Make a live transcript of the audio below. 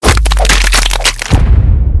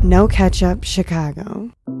No Ketchup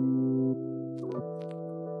Chicago.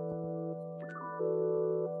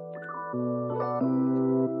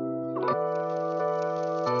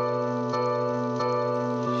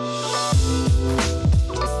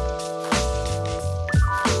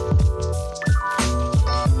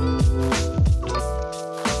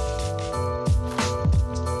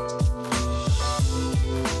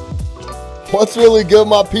 What's really good,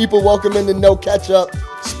 my people? Welcome into No Ketchup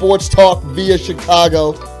Sports Talk via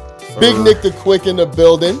Chicago. Big Nick the Quick in the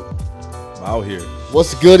building. I'm out here.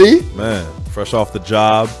 What's goody? Man, fresh off the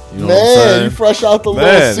job. You know man, what I'm saying? You fresh out the man,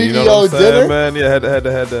 little CEO you know what I'm dinner? saying, man, yeah,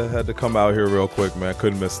 had to come out here real quick, man.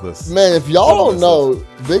 Couldn't miss this. Man, if y'all don't know,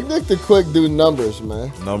 Big Nick the Quick do numbers,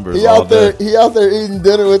 man. Numbers He all out there, day. he out there eating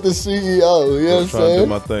dinner with the CEO. You know what I'm Trying to do saying?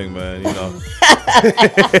 my thing, man. You know.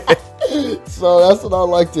 So that's what I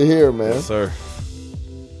like to hear, man. Yes, sir.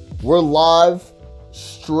 We're live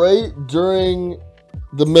straight during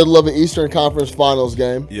the middle of an Eastern Conference Finals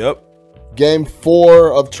game. Yep. Game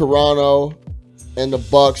 4 of Toronto and the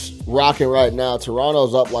Bucks rocking right now.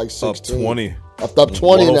 Toronto's up like 16. Up 20. Up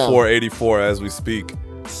 20 now. 104-84 as we speak.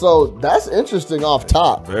 So that's interesting off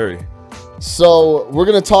top. Very. So we're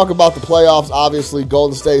going to talk about the playoffs. Obviously,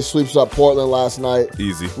 Golden State sweeps up Portland last night.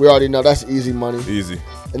 Easy. We already know that's easy money. Easy.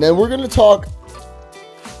 And then we're going to talk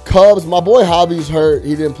Cubs. My boy Hobby's hurt.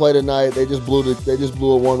 He didn't play tonight. They just blew a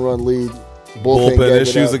 1-run lead. Bullpen gave it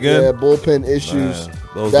issues up. again? Yeah, bullpen issues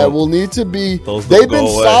Man, that will need to be. those They've don't been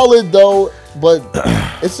go away. solid though, but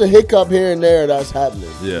it's a hiccup here and there that's happening.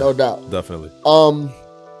 Yeah, no doubt. Definitely.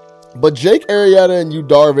 But Jake Arrieta and Yu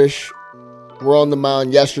Darvish were on the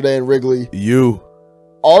mound yesterday in Wrigley.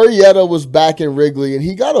 Arrieta was back in Wrigley, and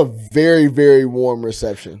he got a very, very warm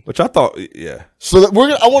reception. Which I thought, yeah. So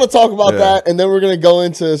that I want to talk about Yeah. that, and then we're going to go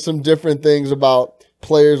into some different things about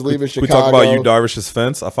players leaving We Chicago. talk about Yu Darvish's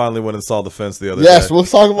fence. I finally went and saw the fence the other day. Yes, we'll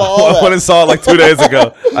talk about all I went that. and saw it like 2 days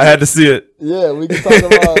ago. I had to see it. Yeah, we can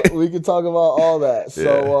talk about all that.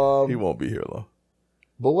 So, he won't be here though.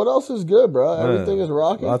 but what else is good, bro? Man, Everything is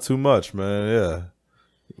rocking, Not too much, man. Yeah,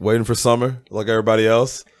 waiting for summer like everybody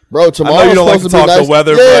else. bro. Tomorrow you don't like to talk nice. the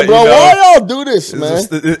weather, yeah, but, bro. you know, why y'all do this, man?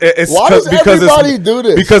 Why does everybody do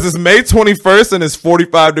this? Because it's May 21st and it's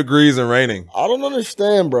 45 degrees and raining. I don't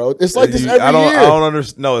understand, bro. It's like this every year. I don't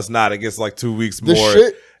understand. No, it's not. It gets like 2 weeks The more.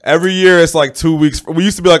 shit- Every year it's like 2 weeks. We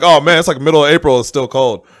used to be like, oh man, it's like middle of April. It's still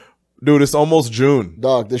cold. Dude, it's almost June.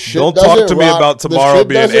 Dog, the shit Don't doesn't talk to me rock- about the tomorrow shit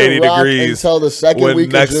being doesn't 80 rock degrees until the second when week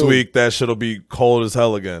of next June. week that shit'll be cold as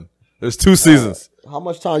hell again. There's 2 seasons. How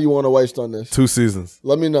much time you want to waste on this? 2 seasons.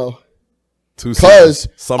 Let me know. 2 Because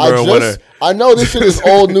seasons. Summer and winter. I know this shit is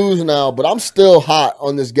old news now, but I'm still hot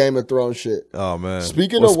on this Game of Thrones shit. Oh man.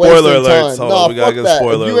 Speaking Well, of wasting spoiler alerts. time, Hold on, we gotta fuck get that.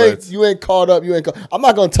 spoiler If alerts. you ain't caught up, I'm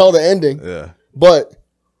not gonna tell the ending. Yeah. But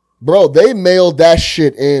bro, they mailed that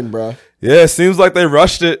shit in, bro. Yeah, it seems like they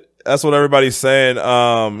rushed it. That's what everybody's saying.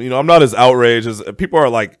 I'm not as outraged as people are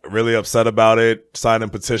like really upset about it, signing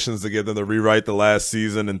petitions to get them to rewrite the last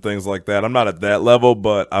season and things like that. I'm not at that level,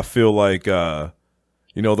 but I feel like,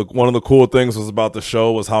 one of the cool things was about the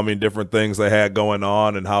show was how many different things they had going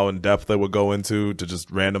on and how in depth they would go into to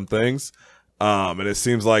just random things. And it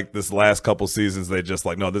seems like this last couple seasons, they just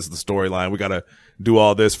like, no, this is the storyline. We got to do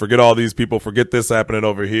all this, forget all these people, forget this happening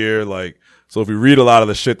over here. Like, so if you read a lot of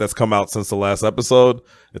the shit that's come out since the last episode,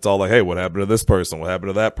 it's all like, hey, what happened to this person? What happened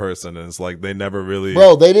to that person? And it's like, they never really,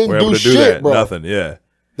 Bro, they didn't were able do to do shit, that. bro. Nothing. Yeah.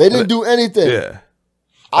 They didn't do anything. Yeah.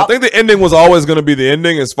 I think the ending was always going to be the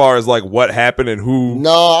ending as far as like what happened and who.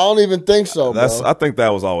 No, I don't even think so, bro. I think that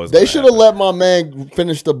was always. They should have let my man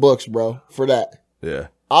finish the books, bro, for that. Yeah.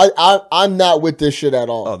 I'm not with this shit at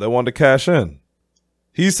all. Oh, they wanted to cash in.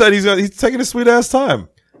 He said he's taking his sweet ass time.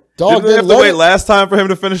 Dog, Didn't they have to wait last time for him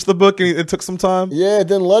to finish the book and it took some time? Yeah,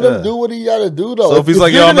 then let him do what he got to do, though. So if he's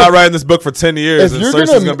like, yo, I'm not writing this book for 10 years, and Cersei's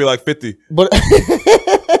going to be like 50. But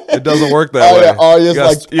it doesn't work that way. Arya's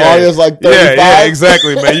like 35. Yeah,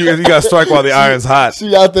 exactly, man. You got to strike while the iron's hot.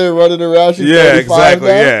 She out there running around. She's yeah, 35 exactly.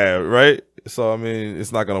 now? Yeah, right? So, I mean,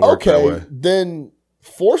 it's not going to work that way. Then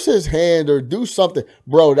force his hand or do something.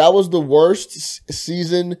 Bro, that was the worst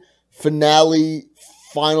season finale,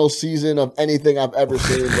 final season of anything I've ever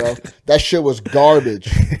seen, bro. That shit was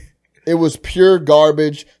garbage. It was pure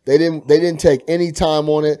garbage. They didn't take any time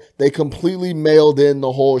on it. They completely mailed in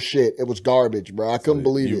the whole shit. It was garbage, bro. I couldn't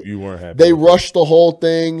believe it. You weren't happy. They rushed the whole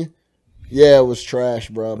thing. Yeah, it was trash,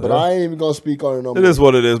 bro. But I ain't even gonna speak on it no more. It is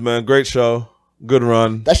what it is, man. Great show. Good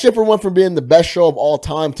run. That shit went from being the best show of all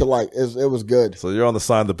time to like it was good. So you're on the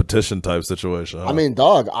sign the petition type situation. Huh? I mean,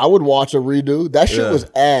 dog, I would watch a redo. That shit was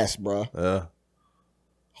ass, bro. Yeah.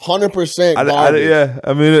 100% garbage.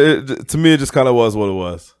 I mean, to me, it just kind of was what it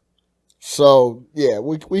was. So yeah,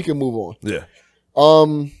 we can move on. Yeah.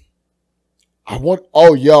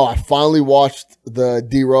 I finally watched the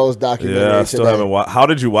D Rose documentary. Yeah, I still today. haven't watched. How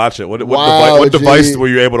did you watch it? What Wow, device G. were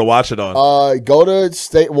you able to watch it on? Go to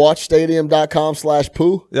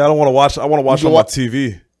watchstadium.com/poo. Yeah, I don't want to watch. I want to watch You on can my wa-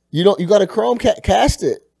 TV. You got a Chromecast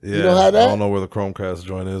it. Yeah, You don't have that? I don't know where the Chromecast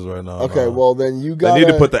joint is right now. Okay, no. well then you They got need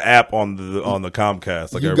to put the app on the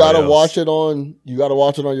Comcast. Like you everybody gotta else. watch it on. You gotta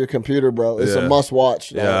watch it on your computer, bro. It's a Yeah. must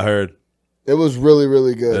watch. Yeah, I heard. It was really,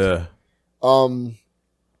 really good. Yeah, It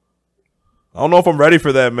I don't know if I'm ready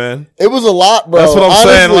for that, man. was a lot, bro. That's what I'm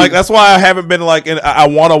Honestly, saying. Like that's why I haven't been like. I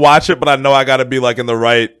want to watch it, but I know I got to be like in the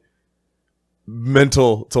right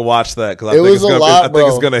mental to watch that because I think it's gonna. I think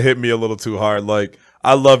it's gonna hit me a little too hard. Like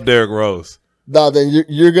I love Derrick Rose. No, then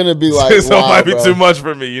you're gonna be like, So it wow, might be bro. too much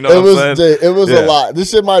for me. You know It what was I'm saying? it was Yeah. a lot.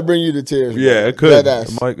 This shit might bring you to tears. Bro. Yeah, it could.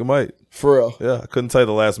 Deadass. It might. For real. Yeah, I couldn't tell you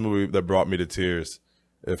the last movie that brought me to tears.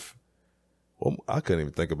 I couldn't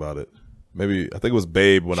even think about it. Maybe I think it was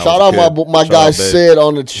Babe when Shout I was a out kid. my Shout guy out Babe. Sid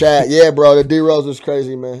on the chat. Yeah, bro, the D Rose was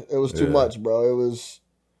crazy, man. It was too Yeah. much, bro. It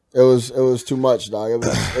was too much, dog.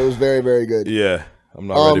 It was very, very good. Yeah, I'm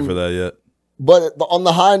not ready for that yet. But on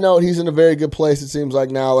the high note, he's in a very good place. It seems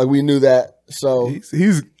like now, like we knew that. So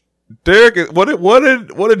He's Derrick. What did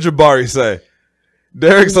Jabari say?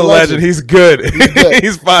 Derrick's He's a a legend. legend. He's good. good.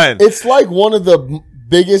 He's fine. it's like one of the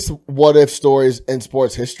biggest what if stories in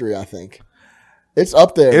sports history. I think it's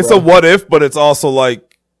up there. It's bro. a what if, but it's also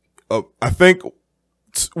like I think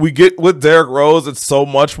we get with Derrick Rose. It's so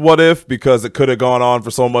much what if because it could have gone on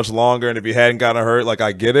for so much longer, and if he hadn't gotten hurt, like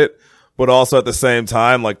I get it. But also at the same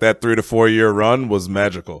time, like that 3 to 4 year run was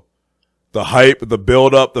magical. The hype, the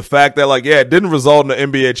build up, the fact that like, yeah, it didn't result in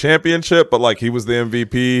an NBA championship, but like he was the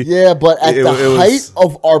MVP. Yeah, but at It the was- height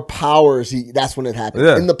of our powers, that's when it happened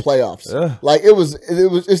Yeah. in the playoffs. Yeah. Like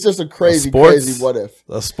it's just a crazy, Sports. crazy what if.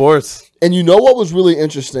 Sports. And you know what was really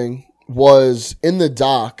interesting was in the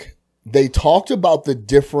doc, they talked about the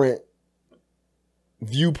different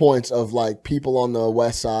viewpoints of like people on the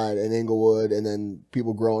west side in Inglewood and then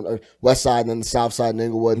people or west side and then the south side in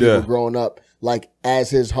Inglewood, people Yeah. growing up like as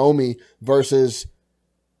his homie versus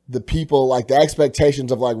the people like the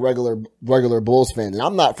expectations of like regular Bulls fans. And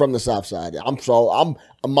I'm not from the south side.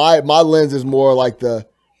 My lens is more like the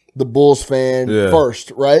Bulls fan Yeah.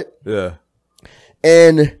 first, right? Yeah.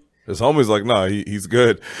 And His homie's like, nah, he's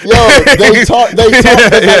good. yo, they talk like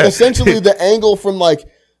Yeah. essentially the angle from like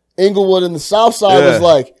Inglewood and the South Side Yeah. was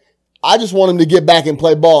like, I just want him to get back and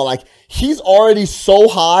play ball. Like he's already so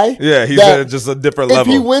high. Yeah, he's that at just a different if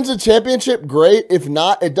level. he wins a championship, great. If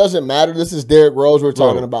not, it doesn't matter. This is Derrick Rose we're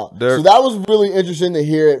talking about. Derrick- So that was really interesting to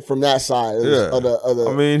hear it from that side. Of the,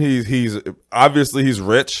 I mean, he's obviously he's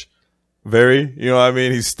rich, very. You know what I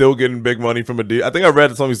mean? He's still getting big money from Adidas. I think I read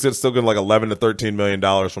something. He's still getting like $11 to $13 million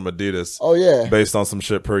from Adidas. oh yeah, Based on some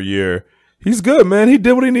shit per year. He's good, man. He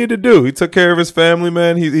did what he needed to do. He took care of his family,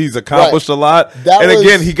 man. He's accomplished a lot. That and was-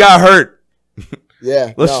 again, he got hurt.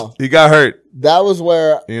 yeah. No, He got hurt. that was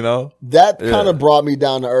where You know? that Yeah. kind of brought me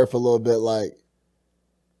down to earth a little bit. Like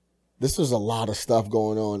this was a lot of stuff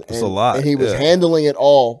going on. It's a lot, and he was yeah. handling it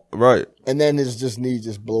all. Right. And then his knee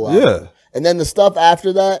just blew out. Yeah. And then the stuff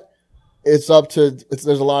after that, there's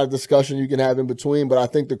a lot of discussion you can have in between. But I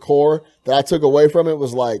think the core that I took away from it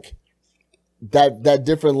was like that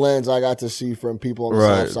different lens I got to see from people on the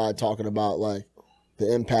Right. South Side talking about like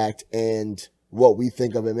the impact and what we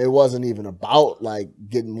think of him. It wasn't even about like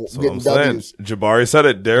getting That's what I'm saying. W's. Jabari said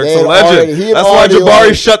it. Derrick's They a had legend. already- he had That's why already, Jabari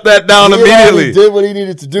like- shut that down He already immediately. did what he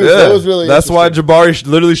needed to do. Yeah, So it was really that's why interesting. Jabari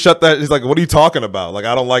literally shut that. He's like, "What are you talking about? Like,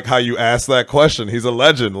 I don't like how you asked that question. He's a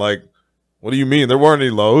legend. Like, what do you mean? There weren't any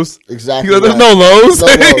lows. Exactly. He's like, There's right. no lows. No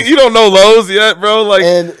lows. You don't know lows yet, bro. Like,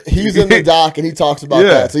 And he's in the doc and he talks about Yeah.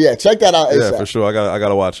 that. So yeah, check that out. yeah, ASAP. for sure. I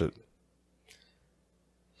gotta watch it.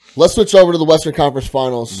 Let's switch over to the Western Conference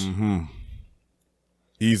Finals.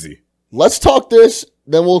 Easy. Let's talk this,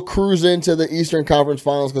 then we'll cruise into the Eastern Conference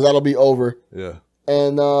Finals because that'll be over, Yeah.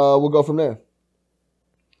 and we'll go from there.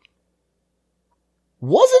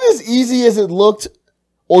 Was it as easy as it looked,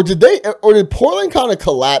 or did Portland kind of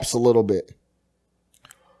collapse a little bit?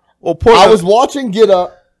 Well, Portland. I was watching Get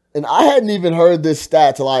Up, and I hadn't even heard this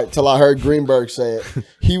stat till I heard Greenberg say it.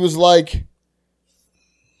 He was like,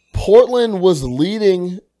 Portland was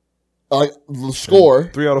leading, the score.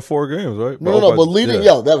 3 out of 4 games, right? No, but leading,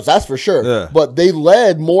 that's for sure. Yeah. But they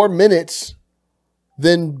led more minutes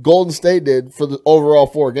than Golden State did for the overall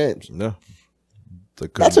 4 games. Yeah.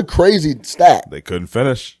 That's a crazy stat. They couldn't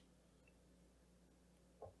finish.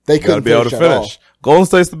 They Got to couldn't be able to finish at all. finish. Golden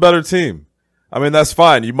State's the better team. I mean, that's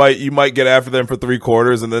fine. You might get after them for 3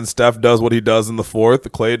 quarters, and then Steph does what he does in the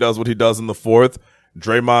fourth. Clay does what he does in the fourth,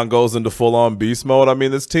 Draymond goes into full-on beast mode. I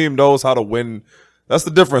mean, this team knows how to win. That's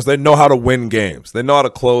the difference. They know how to win games. They know how to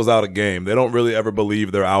close out a game. They don't really ever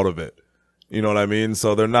believe they're out of it. You know what I mean?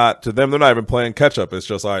 So they're not even playing catch up. It's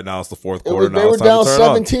just, all right, now it's the fourth quarter. They were down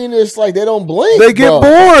 17. It's like they don't blink. They get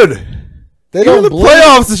bored. They don't blink.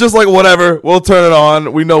 Playoffs, it's just like, whatever. We'll turn it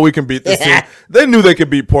on. We know we can beat this team. They knew they could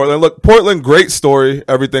beat Portland. Look, Portland, great story,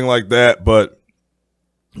 everything like that. But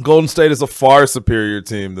Golden State is a far superior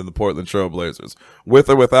team than the Portland Trailblazers, with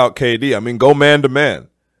or without KD. I mean, go man to man.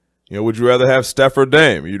 You know, would you rather have Steph or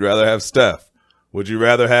Dame? You'd rather have Steph. Would you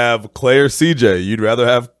rather have Clay or CJ? You'd rather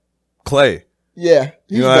have Clay. Yeah.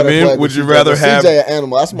 You know what I mean? Would you rather have CJ an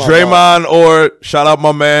animal? That's my Draymond or, shout out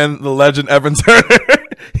my man, the legend Evan Turner?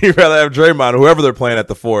 You'd rather have Draymond, whoever they're playing at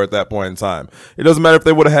the 4 at that point in time. It doesn't matter if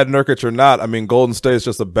they would have had Nurkic or not. I mean, Golden State is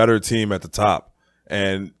just a better team at the top.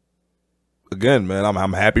 And again, man,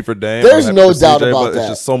 I'm happy for Dame. There's no doubt CJ, about but that. It's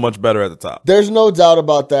just so much better at the top. There's no doubt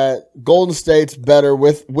about that. Golden State's better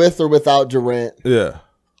with or without Durant. Yeah.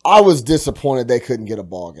 I was disappointed they couldn't get a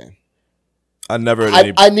ball game. I never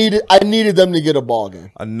I needed them to get a ball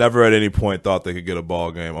game. I never at any point thought they could get a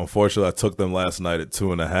ball game. Unfortunately, I took them last night at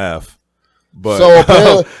 2.5. But so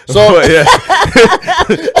apparently, but yeah.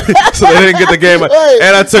 So they didn't get the game, and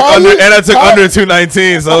I took under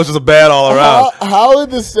 219. So it was just bad all around. How in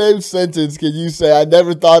the same sentence can you say I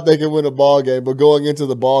never thought they could win a ball game, but going into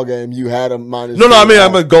the ball game you had them minus? No, I mean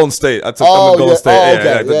I'm at Golden State. I took them at Golden State.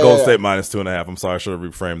 Okay. I took Golden State minus 2.5. I'm sorry, I should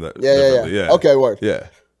have reframed that. Yeah. Okay, word. Yeah.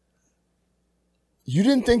 You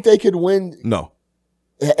didn't think they could win? No.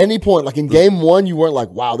 At any point, like in game 1, you weren't like,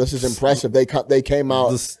 "Wow, this is impressive." They came out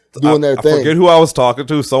doing their thing. I forget who I was talking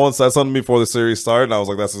to. Someone said something before the series started, and I was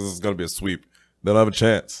like, "This is going to be a sweep. They don't have a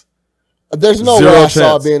chance." There's no way I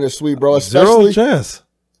saw it being a sweep, bro. Zero chance.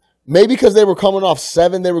 Maybe because they were coming off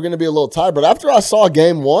 7, they were going to be a little tired. But after I saw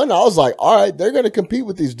game 1, I was like, "All right, they're going to compete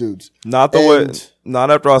with these dudes." Not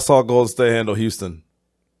after I saw Golden State handle Houston.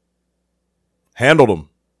 Handled them.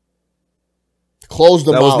 Closed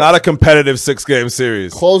them out. That was not a competitive 6-game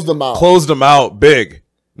series. Closed them out. Closed them out big.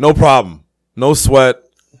 No problem. No sweat.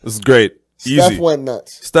 This is great. Easy.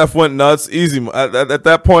 Steph went nuts. Easy. At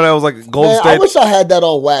that point, I was like, Golden State. I wish I had that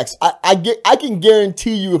on wax. I can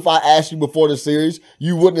guarantee you if I asked you before the series,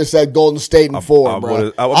 you wouldn't have said Golden State in 4,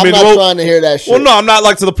 bro. I'm not trying to hear that shit. Well, no, I'm not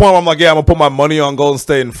like to the point where I'm like, yeah, I'm going to put my money on Golden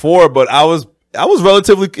State in 4, but I was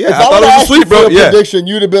relatively, I thought it was a sweep, bro. Prediction,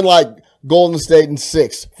 you'd have been like, Golden State in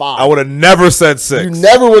 6, 5. I would have never said 6. You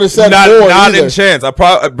never would have said 4 Not either. in chance. I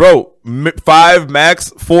probably, 5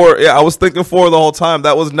 max, 4. Yeah, I was thinking 4 the whole time.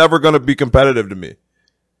 That was never going to be competitive to me.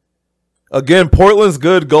 Again, Portland's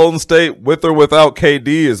good. Golden State, with or without KD,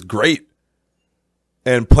 is great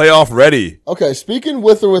and playoff ready. Okay, speaking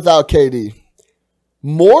with or without KD,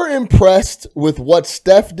 more impressed with what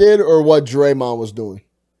Steph did or what Draymond was doing?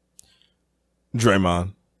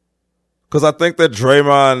 Draymond, because I think that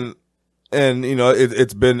Draymond. And, you know,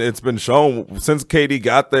 it's been shown since KD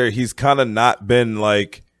got there, he's kind of not been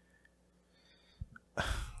like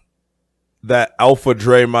that alpha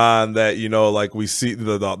Draymond that, you know, like we see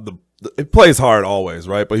it plays hard always,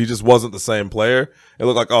 right? But he just wasn't the same player. It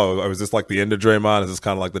looked like, oh, was this like the end of Draymond? Is this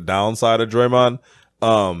kind of like the downside of Draymond?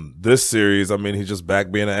 This series, I mean, he's just back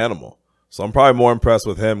being an animal. So I'm probably more impressed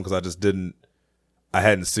with him because I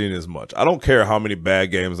hadn't seen as much. I don't care how many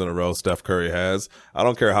bad games in a row Steph Curry has. I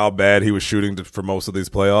don't care how bad he was shooting for most of these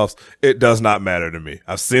playoffs. It does not matter to me.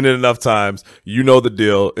 I've seen it enough times. You know the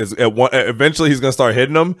deal. Eventually he's going to start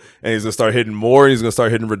hitting them, and he's going to start hitting more, and he's going to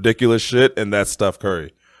start hitting ridiculous shit, and that's Steph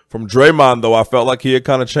Curry. From Draymond, though, I felt like he had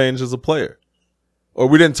kind of changed as a player. Or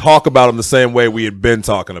we didn't talk about him the same way we had been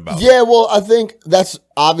talking about him. Yeah, well, I think that's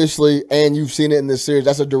obviously, and you've seen it in this series,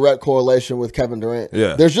 that's a direct correlation with Kevin Durant.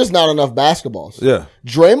 Yeah. There's just not enough basketballs. Yeah.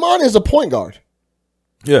 Draymond is a point guard.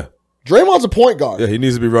 Yeah. Draymond's a point guard. Yeah, he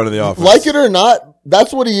needs to be running the offense. Like it or not,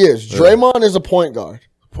 that's what he is. Draymond is a point guard.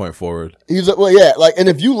 Point forward. And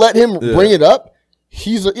if you let him bring it up,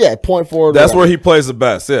 he's point forward. That's where he plays the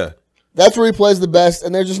best, yeah. That's where he plays the best,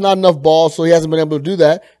 and there's just not enough balls, so he hasn't been able to do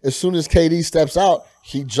that. As soon as KD steps out,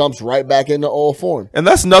 he jumps right back into old form. And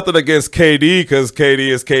that's nothing against KD, because KD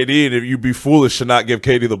is KD, and if you be foolish to not give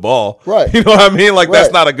KD the ball. Right. You know what I mean? Like,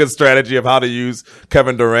 that's not a good strategy of how to use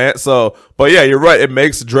Kevin Durant. So, but yeah, you're right. It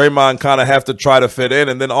makes Draymond kind of have to try to fit in.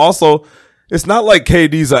 And then also, it's not like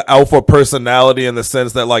KD's an alpha personality in the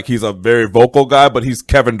sense that, like, he's a very vocal guy, but he's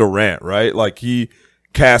Kevin Durant, right? Like, he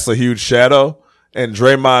casts a huge shadow, and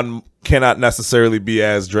Draymond cannot necessarily be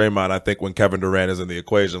as Draymond, I think, when Kevin Durant is in the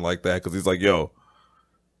equation like that, because he's like, yo,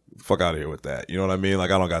 fuck out of here with that. You know what I mean? Like,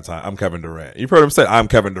 I don't got time. I'm Kevin Durant. You've heard him say, I'm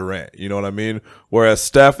Kevin Durant. You know what I mean? Whereas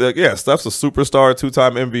Steph, Steph's a superstar,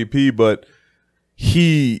 2-time MVP, but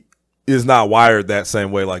he is not wired that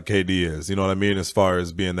same way like KD is. You know what I mean? As far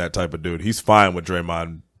as being that type of dude, he's fine with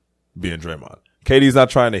Draymond being Draymond. KD's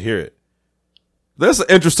not trying to hear it. There's an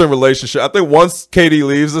interesting relationship. I think once KD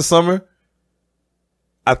leaves this summer,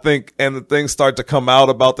 I think, and the things start to come out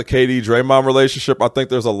about the KD Draymond relationship, I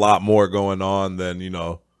think there's a lot more going on than, you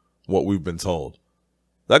know, what we've been told.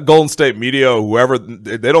 That Golden State media or whoever,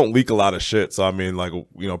 they don't leak a lot of shit. So, I mean, like,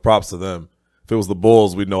 you know, props to them. If it was the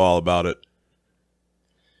Bulls, we'd know all about it.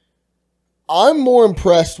 I'm more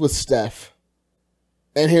impressed with Steph.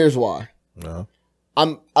 And here's why. No.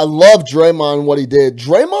 I love Draymond, what he did.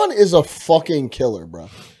 Draymond is a fucking killer, bro.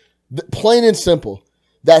 Plain and simple.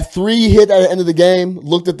 That 3 he hit at the end of the game,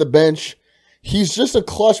 looked at the bench. He's just a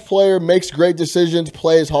clutch player, makes great decisions,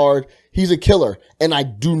 plays hard. He's a killer. And I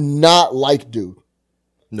do not like dude.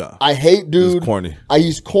 No. I hate dude. He's corny.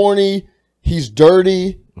 He's corny. He's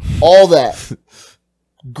dirty. All that.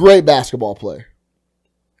 Great basketball player.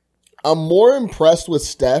 I'm more impressed with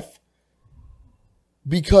Steph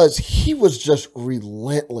because he was just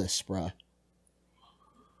relentless, bro.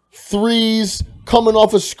 Threes, coming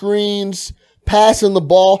off of screens, passing the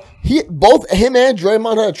ball. Both him and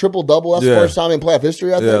Draymond had a triple-double. That's the first time in playoff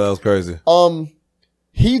history, I think. Yeah, that was crazy.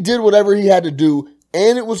 He did whatever he had to do,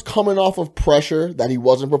 and it was coming off of pressure that he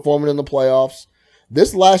wasn't performing in the playoffs.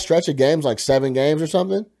 This last stretch of games, like 7 games or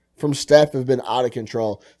something, from Steph have been out of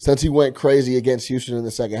control since he went crazy against Houston in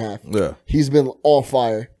the second half. Yeah. He's been on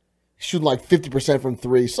fire. Shooting like 50% from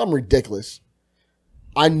 3. Something ridiculous.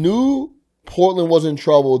 I knew Portland was in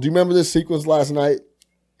trouble. Do you remember this sequence last night?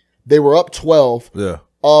 They were up 12. Yeah.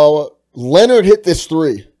 Leonard hit this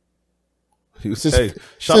 3.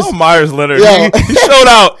 Shout out Myers Leonard. Yeah. He showed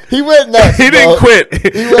out. He went nuts. He didn't quit.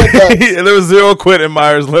 He went nuts. There was 0 quit in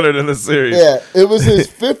Myers Leonard in the series. Yeah. It was his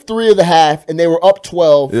 5th 3 of the half, and they were up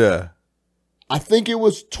 12. Yeah. I think it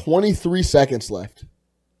was 23 seconds left.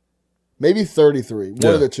 Maybe 33.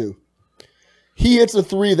 One of the two. He hits a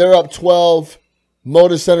 3. They're up 12.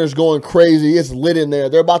 Moda Center's going crazy. It's lit in there.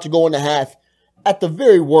 They're about to go into half. At the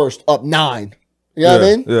very worst, up 9. You know what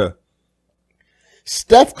I mean? Yeah.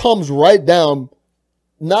 Steph comes right down.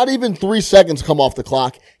 Not even 3 seconds come off the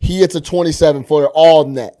clock. He hits a 27-footer all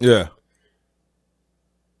net. Yeah.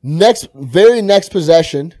 Very next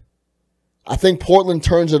possession, I think Portland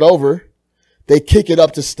turns it over. They kick it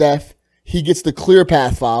up to Steph. He gets the clear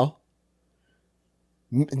path foul.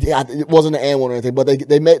 Yeah, it wasn't an and one or anything, but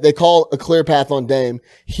they call a clear path on Dame.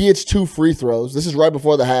 He hits 2 free throws. This is right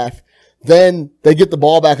before the half. Then they get the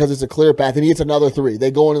ball back because it's a clear path, and he hits another 3.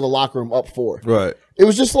 They go into the locker room up 4. Right. It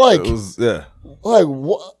was just like, like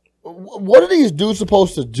what are these dudes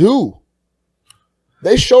supposed to do?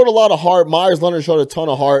 They showed a lot of heart. Myers Leonard showed a ton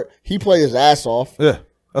of heart. He played his ass off. Yeah,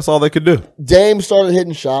 that's all they could do. Dame started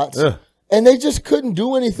hitting shots. Yeah. And they just couldn't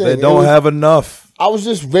do anything. They don't have enough. I was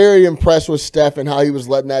just very impressed with Steph and how he was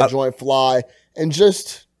letting that joint fly and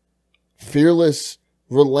just fearless,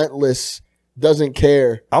 relentless, doesn't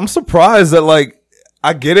care. I'm surprised that, like,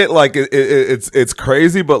 I get it, like it's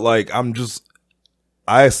crazy, but like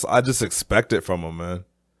I just expect it from him, man.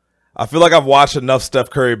 I feel like I've watched enough Steph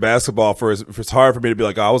Curry basketball for it's hard for me to be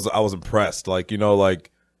like, oh, I was impressed, like, you know,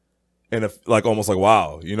 like, and if like almost like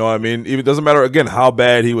wow, you know what I mean? Even doesn't matter again how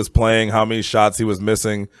bad he was playing, how many shots he was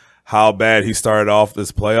missing, how bad he started off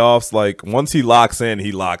this playoffs. Like once he locks in,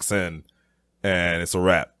 and it's a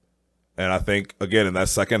wrap. And I think again in that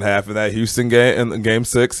second half of that Houston game, in game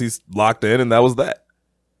 6, he's locked in, and that was that.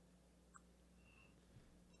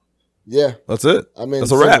 Yeah, that's it. I mean,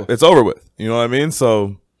 that's a wrap. It's over with. You know what I mean?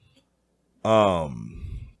 So,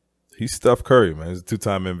 he's Steph Curry, man. He's a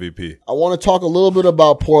 2-time MVP. I want to talk a little bit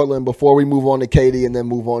about Portland before we move on to KD and then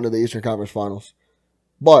move on to the Eastern Conference Finals.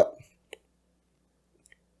 But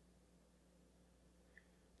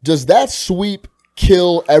does that sweep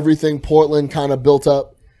kill everything Portland kind of built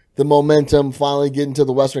up? The momentum finally getting to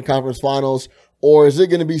the Western Conference Finals? Or is it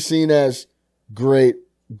going to be seen as great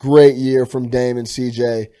year from Dame and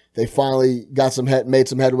CJ? They finally got made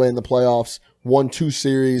some headway in the playoffs, won 2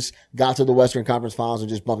 series, got to the Western Conference Finals, and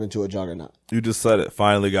just bumped into a juggernaut. You just said it.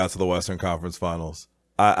 Finally got to the Western Conference Finals.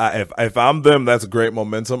 If I'm them, that's great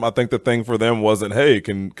momentum. I think the thing for them wasn't, hey,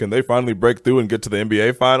 can they finally break through and get to the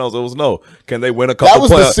NBA Finals? It was no. Can they win a couple? That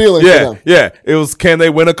was the ceiling for them. Yeah. It was, can they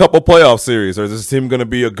win a couple playoff series? Or is this team going to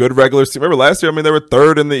be a good regular season? Remember last year? I mean, they were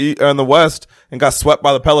 3rd in the West and got swept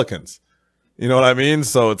by the Pelicans. You know what I mean?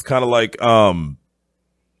 So it's kind of like,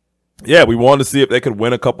 we wanted to see if they could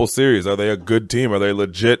win a couple series. Are they a good team? Are they a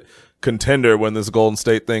legit contender when this Golden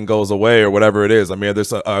State thing goes away or whatever it is? I mean,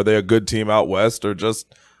 are they a good team out West or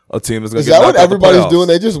just a team that's going to get knocked out? Is that what everybody's doing?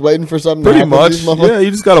 They just waiting for something pretty to happen? Pretty much. Yeah,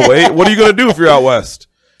 you just got to wait. What are you going to do if you're out West?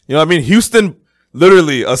 You know what I mean? Houston,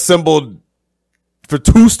 literally assembled for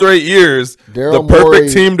 2 straight years Daryl the perfect Morey.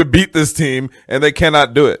 team to beat this team, and they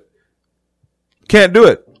cannot do it. Can't do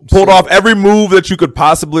it. Pulled off every move that you could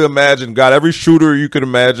possibly imagine, got every shooter you could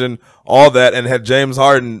imagine, all that, and had James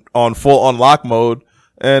Harden on full unlock mode,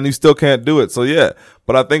 and you still can't do it. So yeah,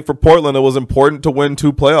 but I think for Portland, it was important to win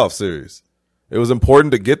 2 playoff series. It was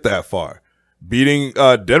important to get that far. Beating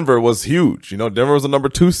Denver was huge. You know, Denver was the number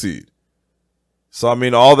 2 seed. So I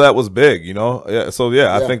mean, all that was big. You know, yeah. So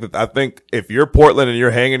yeah, I think if you're Portland and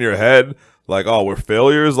you're hanging your head like, oh, we're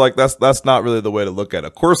failures, like that's not really the way to look at it.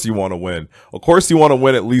 Of course you want to win. Of course you want to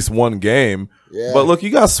win at least one game. Yeah. But look, you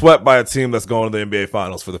got swept by a team that's going to the NBA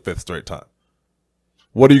Finals for the 5th straight time.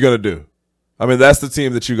 What are you gonna do? I mean, that's the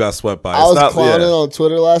team that you got swept by. I was clowning on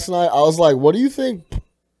Twitter last night. I was like, what do you think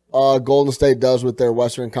Golden State does with their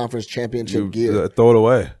Western Conference championship gear? Throw it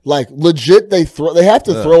away. Like, legit, they have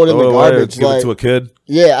to throw it in the garbage. Give it to a kid.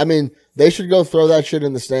 Yeah, I mean, they should go throw that shit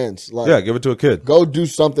in the stands. Like, Yeah, give it to a kid. go do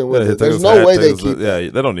something with it. There's Take no his way hat, they take his- keep that. Yeah,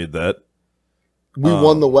 they don't need that. We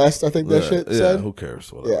won the West, I think that shit Yeah, said. who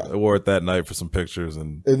cares? Whatever. Yeah. They wore it that night for some pictures,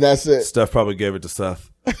 and And that's it. Steph probably gave it to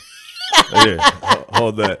Seth. Here,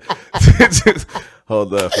 hold that.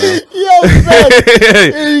 Hold that, fam. Yo,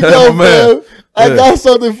 Seth, here you go, Man. fam. I got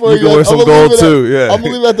something for You you. can wear some I'ma leave gold it too, yeah. I'm going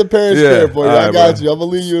to leave it at the parents' Yeah, care for you. all I right, got bro. you. I'm going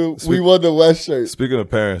to leave you. We won the West shirt. Speaking of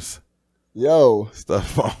parents, Yo,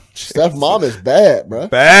 Steph mom. Steph mom is bad, bro.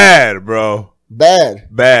 Bad, bro. Bad.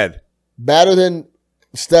 Bad. Badder than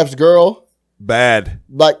Steph's girl. Bad.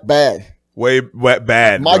 Like, bad. Way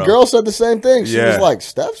bad. My bro. girl said the same thing. She was Yeah. like,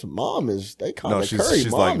 Steph's mom is, they call No, her she's Curry.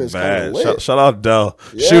 Mom like is kind of bad. lit. Shout out Dell.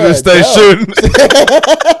 Yeah, Shooter, stay Dell. shooting.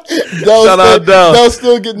 Dell's Shout out Dell. Dell's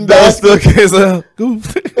still getting Dell back. still gets a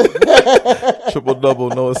triple double,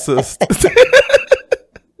 no assist.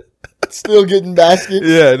 Still getting baskets.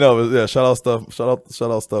 Yeah, no, but yeah. Shout out Steph.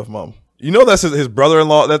 Shout out Steph, mom. You know that's his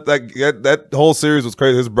brother-in-law. That whole series was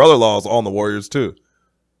crazy. His brother-in-law is on the Warriors too.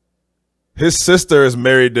 His sister is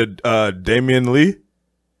married to Damian Lee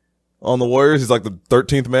on the Warriors. He's like the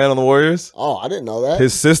 13th man on the Warriors. Oh, I didn't know that.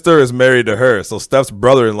 His sister is married to her, so Steph's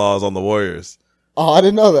brother-in-law is on the Warriors. Oh, I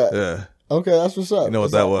didn't know that. Yeah, Okay, that's what's up. you know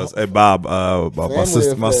what that was? Hey Bob, my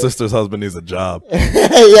Family sister's husband needs a job.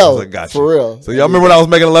 Hey, yo, I got for you. real. So y'all remember when I was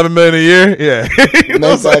making $11 million a year? Yeah, You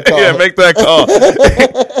know what I'm Make that saying? call. Yeah, make that call.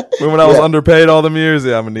 Remember when I was underpaid all them years?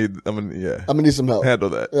 Yeah, I'm gonna need some help. handle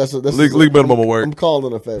that. That's League minimum will work. I'm calling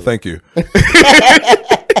in a favor. Thank you.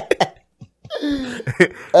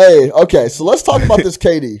 Hey, okay, so let's talk about this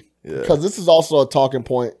KD because this is also a talking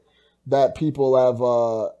point that people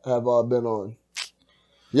have been on.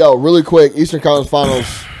 Yo, really quick, Eastern Conference Finals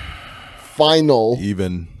final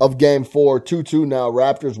Even. of Game 4, 2-2 now.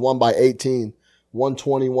 Raptors won by 18,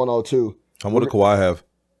 120-102. How much did Kawhi have?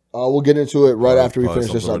 We'll get into it right after we probably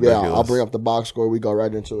finish this up. something Yeah, I'll ridiculous. bring up the box score. We go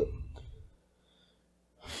right into it.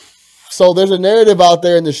 So there's a narrative out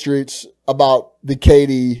there in the streets about the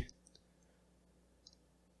KD.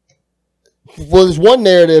 Well, there's one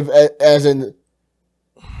narrative as in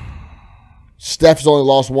Steph's only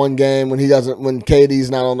lost one game when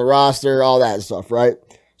KD's not on the roster, all that stuff, right?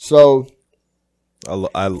 So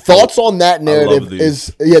thoughts on that narrative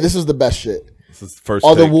is, this is the best shit. This is first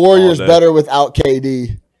Are the take Warriors all day. better without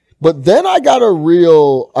KD? But then I got a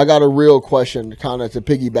real question kind of to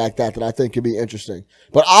piggyback that I think could be interesting.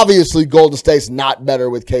 But obviously Golden State's not better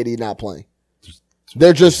with KD not playing.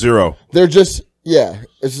 They're just Zero. it's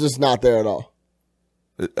just not there at all.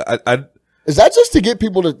 Is that just to get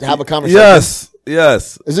people to have a conversation?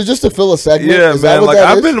 Yes. Is it just to fill a segment? Yeah, Is that man. what Like that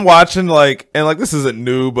I've is? been watching this isn't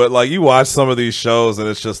new, but like you watch some of these shows and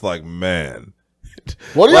it's just like, man.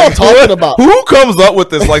 What are y'all talking about? Who comes up with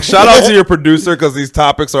this? Like, shout out to your producer because these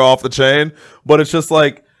topics are off the chain. But it's just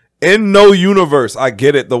like, in no universe, I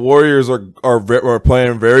get it. The Warriors are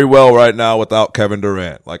playing very well right now without Kevin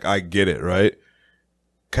Durant. Like, I get it, right?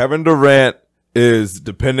 Kevin Durant is,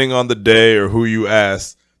 depending on the day or who you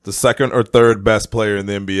ask, the second or third best player in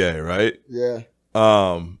the NBA, right? Yeah.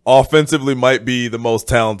 Offensively might be the most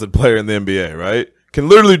talented player in the NBA, right? Can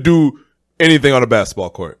literally do anything on a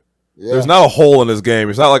basketball court. Yeah. There's not a hole in his game.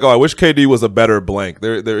 It's not like, I wish KD was a better blank.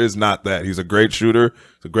 There is not that. He's a great shooter.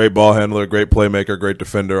 He's a great ball handler, great playmaker, great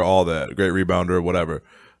defender, all that. Great rebounder, whatever.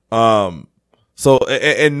 So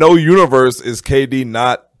in no universe is KD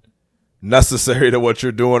not necessary to what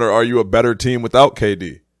you're doing, or are you a better team without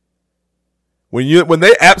KD? When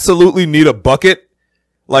they absolutely need a bucket,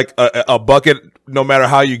 like a bucket, no matter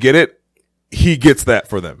how you get it, he gets that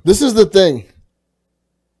for them. This is the thing.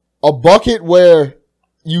 A bucket where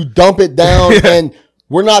you dump it down and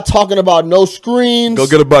we're not talking about no screens. Go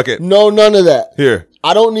get a bucket. No, none of that. Here.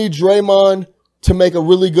 I don't need Draymond to make a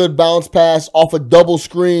really good bounce pass off a double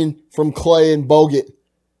screen from Clay and Bogut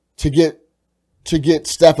to get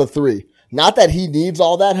Steph a three. Not that he needs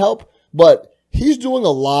all that help, but he's doing a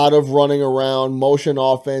lot of running around, motion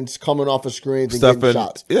offense, coming off of screens and getting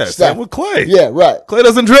shots. Yeah, same with Clay. Yeah, right. Clay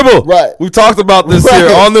doesn't dribble. Right. We've talked about this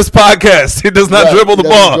here on this podcast. He does not dribble the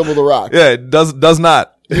ball. Dribble the rock. Yeah, it does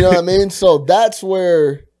not. You know what I mean? So that's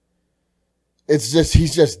where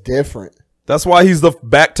he's just different. That's why he's the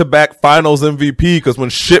back-to-back finals MVP, because when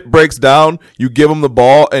shit breaks down, you give him the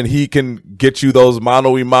ball and he can get you those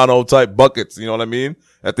mano-a-mano type buckets. You know what I mean?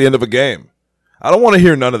 At the end of a game. I don't want to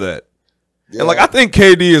hear none of that. Yeah. And I think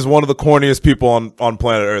KD is one of the corniest people on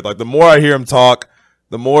planet Earth. Like, the more I hear him talk,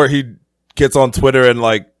 the more he gets on Twitter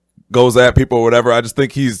and goes at people or whatever. I just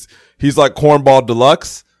think he's like Cornball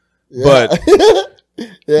Deluxe. Yeah. But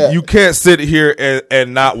yeah. You can't sit here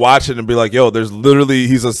and not watch it and be like, yo,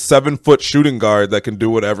 he's a 7-foot shooting guard that can do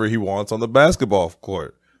whatever he wants on the basketball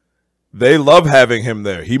court. They love having him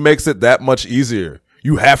there. He makes it that much easier.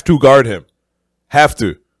 You have to guard him. Have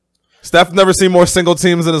to. Steph never seen more single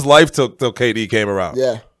teams in his life till KD came around.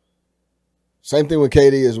 Yeah. Same thing with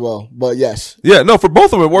KD as well. But yes. Yeah, no, for both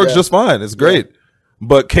of them, it works just fine. It's great. Yeah.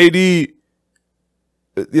 But KD,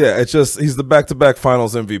 yeah, he's the back-to-back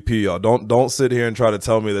finals MVP, y'all. Don't sit here and try to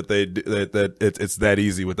tell me that it's that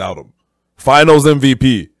easy without him. Finals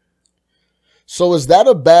MVP. So is that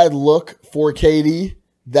a bad look for KD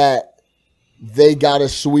that they got a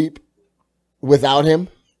sweep without him?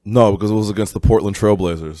 No, because it was against the Portland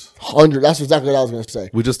Trailblazers. 100. That's exactly what I was going to say.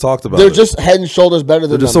 We just talked about They're it. just head and shoulders better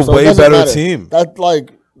than They're just them. a way better team. That's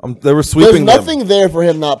they were sweeping There's nothing there for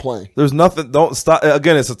him not playing. There's nothing. Don't stop.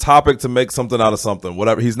 Again, it's a topic to make something out of something.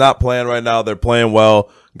 Whatever. He's not playing right now. They're playing well.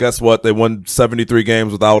 Guess what? They won 73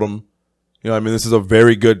 games without him. You know what I mean? This is a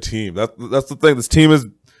very good team. That's the thing. This team is,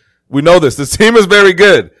 we know this. This team is very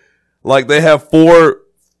good. They have 4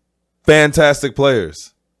 fantastic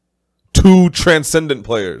players. 2 transcendent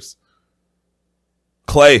players.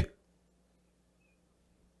 Clay.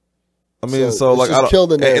 I mean, I don't. Kill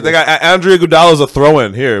the they got Andre Iguodala's a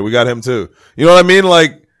throw-in here. We got him too. You know what I mean?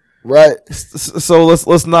 Right. So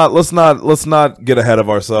let's not get ahead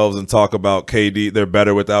of ourselves and talk about KD. They're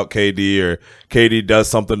better without KD, or KD does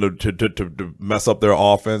something to mess up their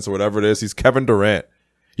offense or whatever it is. He's Kevin Durant.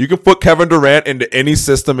 You can put Kevin Durant into any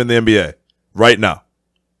system in the NBA right now.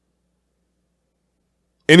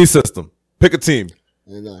 Any system. Pick a team.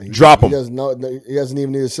 Drop him. He doesn't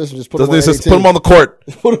even need a system. Just put him on the court.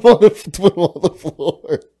 Put him on the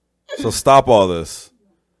floor. So stop all this.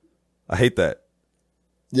 I hate that.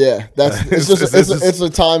 Yeah, it's a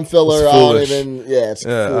time filler.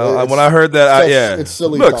 When I heard that, it's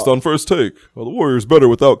silly. Next talk. On First Take, well, the Warriors better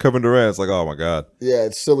without Kevin Durant. It's oh my god. Yeah,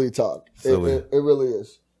 it's silly talk. Silly. It really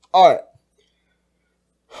is. All right,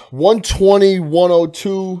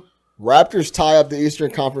 120-102. Raptors tie up the Eastern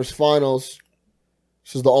Conference Finals.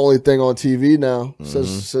 This is the only thing on TV now.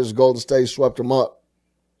 Says Golden State swept them up.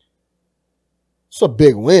 It's a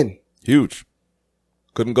big win. Huge.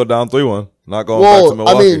 Couldn't go down 3-1. Not going back to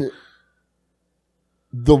Milwaukee. I mean,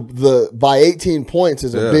 the by 18 points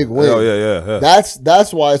is a big win. Oh, yeah.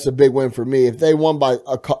 That's why it's a big win for me. If they won by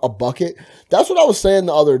a bucket, that's what I was saying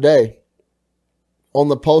the other day on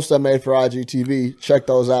the post I made for IGTV. Check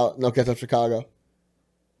those out. No Catch Up Chicago.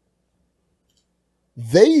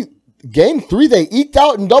 Game 3, they eked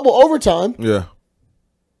out in double overtime. Yeah.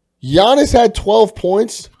 Giannis had 12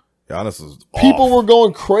 points. Giannis is off. People were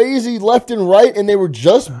going crazy left and right, and they were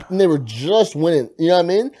just winning. You know what I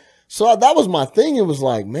mean? So that was my thing. It was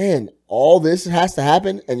man, all this has to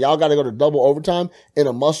happen, and y'all got to go to double overtime in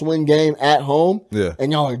a must-win game at home. Yeah.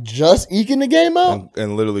 And y'all are just eking the game out?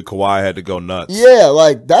 And literally Kawhi had to go nuts.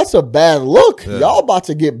 Yeah, that's a bad look. Yeah. Y'all about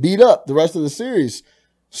to get beat up the rest of the series.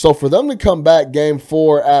 So for them to come back game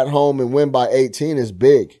 4 at home and win by 18 is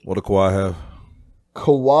big. What did Kawhi have?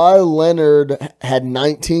 Kawhi Leonard had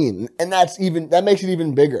 19, and that makes it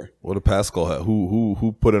even bigger. What did Pascal have?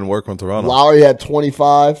 Who put in work on Toronto? Lowry had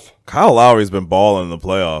 25. Kyle Lowry's been balling in the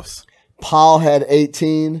playoffs. Powell had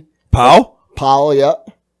 18. Powell,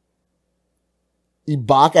 yep.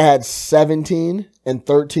 Ibaka had 17 and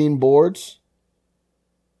 13 boards.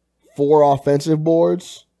 4 offensive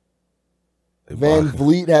boards. Van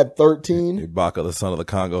Vliet had 13. Ibaka, the son of the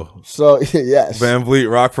Congo. So, yes. Van Vliet,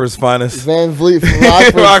 Rockford's finest. Van Vliet,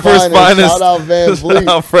 Rockford's finest. Shout out Van Vliet.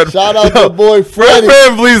 Shout out the boy Freddie. Fred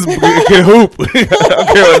Van Vliet can hoop. I don't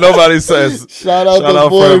care what nobody says. Shout out the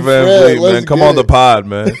boy Fred Van Fred. Vliet, man. Come on the pod,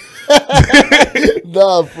 man.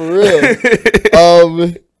 Nah, for real.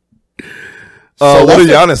 What did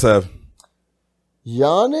Giannis have?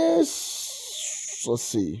 Giannis, let's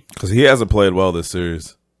see. Because he hasn't played well this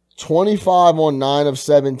series. 25 on 9 of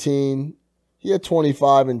 17. He had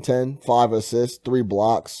 25 and 10, 5 assists, 3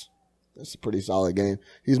 blocks. That's a pretty solid game.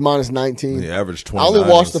 He's minus 19. He averaged 20. I only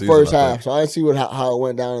watched the first half, so I didn't see how it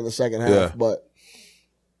went down in the second half. Yeah. But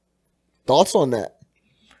thoughts on that?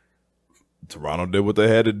 Toronto did what they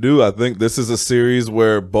had to do. I think this is a series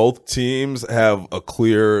where both teams have a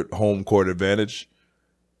clear home court advantage.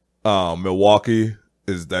 Milwaukee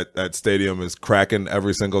is that stadium is cracking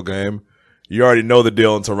every single game. You already know the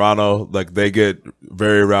deal in Toronto. Like, they get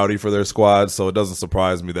very rowdy for their squad, so it doesn't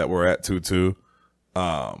surprise me that we're at 2-2.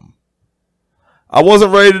 I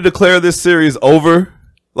wasn't ready to declare this series over.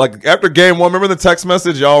 Like, after game one, remember the text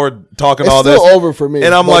message? Y'all were talking all this. It's still over for me.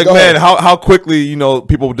 And I'm like, man, how quickly,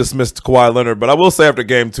 people dismissed Kawhi Leonard. But I will say after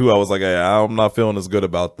game two, I was like, hey, I'm not feeling as good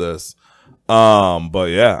about this. But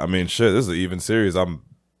yeah, I mean, shit, this is an even series. I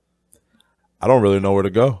don't really know where to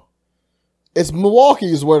go. It's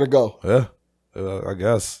Milwaukee is where to go. Yeah, I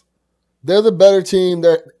guess. They're the better team.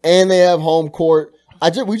 And they have home court.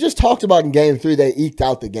 We just talked about in game 3, they eked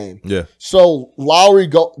out the game. Yeah. So Lowry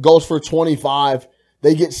goes for 25.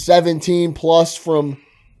 They get 17 plus from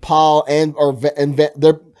Powell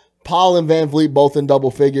Powell and Van Vliet both in double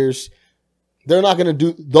figures. They're not going to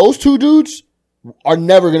do those two dudes are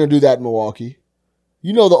never going to do that in Milwaukee.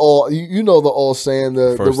 You know the old saying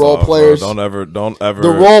the role players. Bro, don't ever. The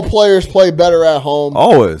role players play better at home.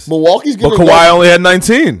 Always. Milwaukee's going to. But Kawhi only had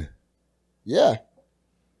 19. Yeah.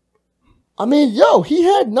 I mean, he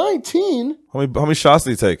had 19. How many shots did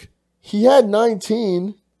he take? He had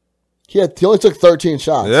 19. He only took 13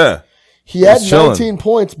 shots. Yeah. He had 19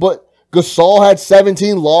 points, but Gasol had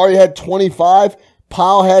 17, Laurie had 25,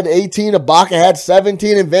 Powell had 18, Ibaka had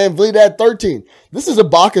 17, and Van Vliet had 13. This is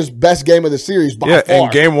Ibaka's best game of the series by far. In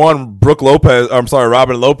game one,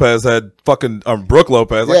 Robin Lopez had fucking Brooke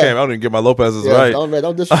Lopez. Yeah. I don't even get my Lopez's right.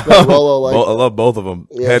 Don't disrespect Rolo. I love both of them.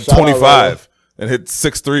 Yeah, had 25 and hit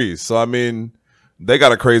 6 threes. So, I mean, they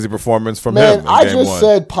got a crazy performance from him in I game just one.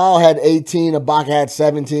 said Powell had 18, Ibaka had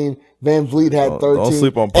 17, Van Vliet had 13. Don't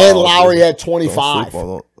sleep on Powell. And Lowry had 25.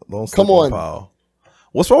 Don't sleep on Powell.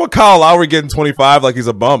 What's wrong with Kyle Lowry getting 25 like he's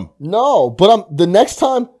a bum? No, but the next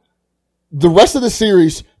time, the rest of the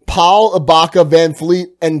series, Powell, Ibaka, Van Vliet,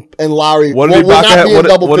 and Lowry will not be in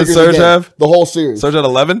double figures Serge again. have? The whole series. Serge at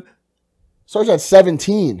 11? Serge had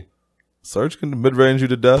 17. Serge can mid-range you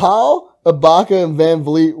to death. Powell, Ibaka, and Van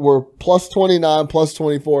Vliet were plus 29, plus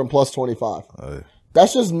 24, and plus 25.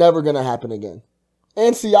 That's just never going to happen again.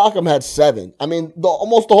 And Siakam had 7. I mean,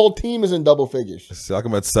 almost the whole team is in double figures.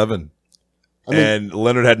 Siakam had 7. And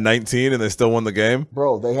Leonard had 19 and they still won the game?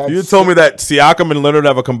 Bro, they had... If you told me that Siakam and Leonard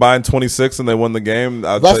have a combined 26 and they won the game,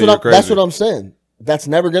 I'd tell you you're crazy. That's what I'm saying. That's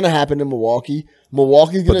never going to happen in Milwaukee.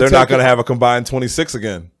 Milwaukee's going to But they're not going to have a combined 26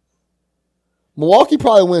 again. Milwaukee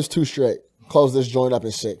probably wins 2 straight. Close this joint up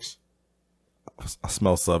in 6. I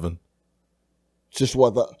smell 7. Just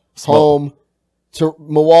what the home to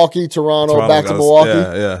Milwaukee, Toronto back to Milwaukee.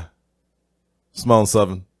 Yeah. Smelling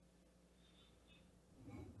 7.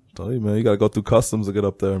 Tell you, man, you got to go through customs to get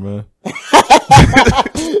up there, man.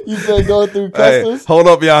 You said go through customs? Hey, hold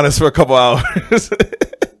up, Giannis, for a couple hours.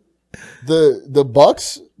 The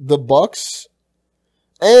Bucks,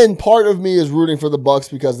 and part of me is rooting for the Bucks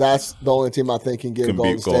because that's the only team I think can give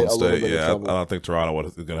Golden State a little bit of trouble. I don't think Toronto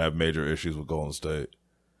is going to have major issues with Golden State.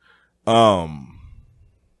 Yeah.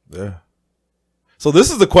 So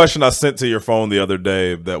this is the question I sent to your phone the other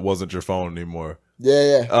day that wasn't your phone anymore.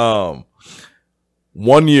 Yeah.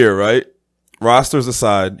 1 year, right? Rosters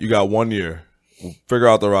aside, you got 1 year. We'll figure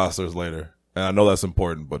out the rosters later. And I know that's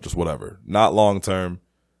important, but just whatever. Not long term.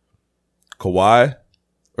 Kawhi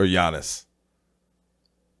or Giannis?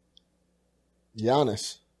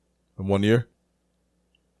 Giannis. In 1 year?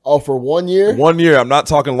 Oh, for 1 year? 1 year. I'm not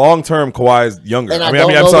talking long term. Kawhi's younger. And I'm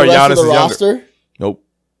the sorry, rest Giannis of the is roster? younger. Nope.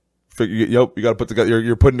 You got to put together.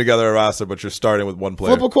 You're putting together a roster, but you're starting with one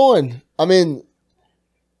player. Flip a coin. I mean,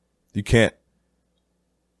 you can't.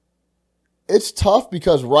 It's tough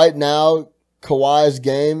because right now Kawhi's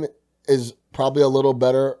game is probably a little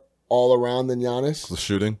better all around than Giannis. The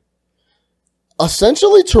shooting.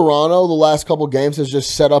 Essentially, Toronto the last couple games has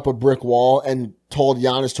just set up a brick wall and told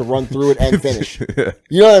Giannis to run through it and finish. Yeah.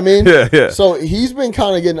 You know what I mean? Yeah. So he's been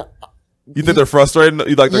kind of getting. You think they're frustrated?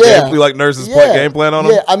 You like their game? You like Nurse's game plan on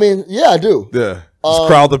them? Yeah, I mean, I do. Yeah. Just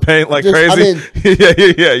crowd the paint like crazy. I mean,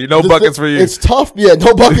 yeah. No buckets for you. It's tough. Yeah,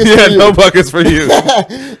 no buckets for you. Yeah, no buckets for you.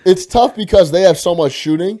 It's tough because they have so much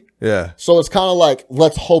shooting. Yeah. So it's kind of like,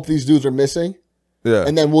 let's hope these dudes are missing. Yeah.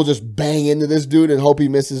 And then we'll just bang into this dude and hope he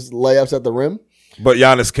misses layups at the rim. But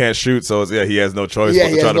Giannis can't shoot, so he has no choice but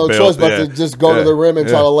to try to build. To just go to the rim and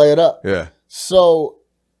try to lay it up. Yeah. So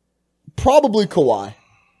probably Kawhi.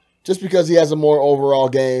 just because he has a more overall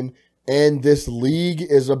game, and this league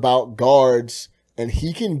is about guards, and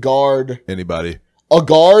he can guard Anybody. a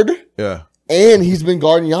guard, Yeah. and he's been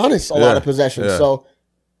guarding Giannis a lot of possessions. Yeah. So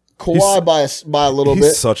Kawhi by a little He's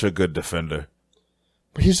bit. such a good defender.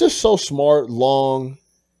 But he's just so smart, long.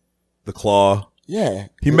 The claw. Yeah.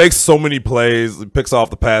 He makes so many plays. He picks off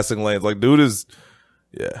the passing lanes. Like, dude is,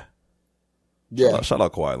 yeah. Yeah. Shout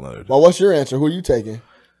out Kawhi Leonard. Well, what's your answer? Who are you taking?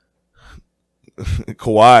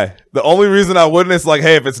 Kawhi. The only reason I wouldn't is like,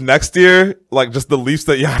 hey, if it's next year, like just the leaps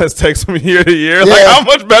that Giannis takes from year to year, like how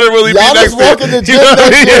much better will he Giannis be next walking year? the gym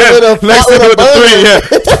next year with a next year with the burner.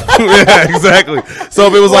 3, yeah. Yeah, exactly. So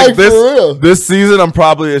if it was like for real. this season, I'm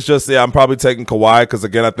probably taking Kawhi because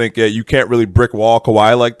again, I think you can't really brick wall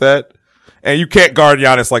Kawhi like that. And you can't guard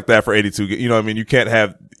Giannis like that for 82. You know what I mean? You can't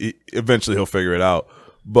have, eventually he'll figure it out.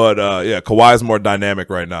 But yeah, Kawhi is more dynamic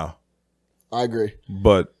right now. I agree.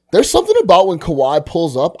 But there's something about when Kawhi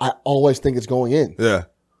pulls up, I always think it's going in. yeah.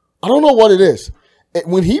 I don't know what it is.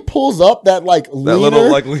 When he pulls up that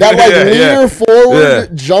leaner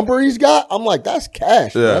forward jumper he's got, I'm like, that's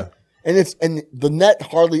cash. Yeah. Bro. And the net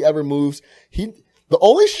hardly ever moves. The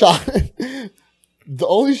only shot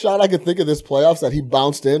I could think of this playoffs that he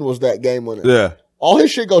bounced in was that game winner. Yeah. All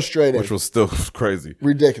his shit goes straight in. Which was still crazy.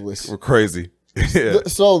 Ridiculous. We're crazy. Yeah.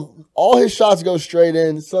 So all his shots go straight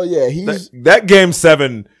in. So yeah, that game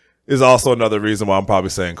 7 is also another reason why I'm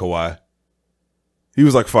probably saying Kawhi. He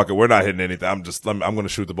was like, fuck it, we're not hitting anything. I'm going to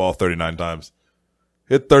shoot the ball 39 times.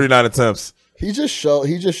 Hit 39 attempts. he just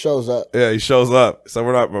shows up. Yeah, he shows up. So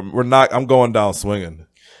I'm going down swinging.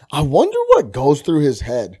 I wonder what goes through his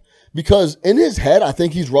head. Because in his head, I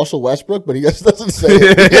think he's Russell Westbrook, but he just doesn't say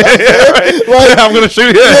it. I'm going to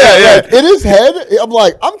shoot. Yeah. Like, in his head, I'm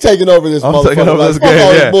like, I'm taking over this I'm motherfucker. taking over this Fuck all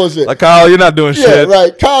game. this Yeah. bullshit. Like, Kyle, you're not doing shit.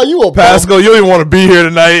 Right. Kyle, you a Pascal, you don't even want to be here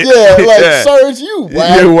tonight. Yeah, like, sir, it's you.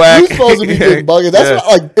 Whack. You're whack. You're supposed to be getting bugged. That's Yeah.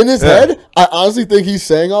 what, like, in his head, I honestly think he's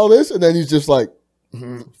saying all this, and then he's just like,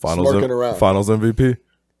 smirking around. Finals MVP.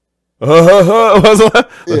 What's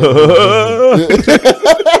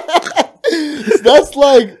That's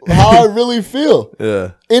like how I really feel.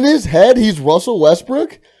 Yeah. In his head, he's Russell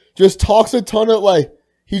Westbrook, just talks a ton of like,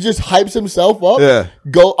 he just hypes himself up. Yeah.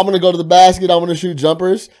 I'm going to go to the basket. I'm going to shoot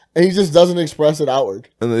jumpers. And he just doesn't express it outward.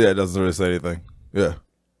 And yeah, it doesn't really say anything. Yeah.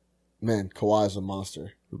 Man, Kawhi's a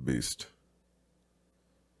monster. The beast.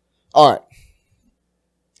 All right.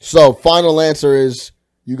 So final answer is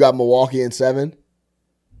you got Milwaukee in 7.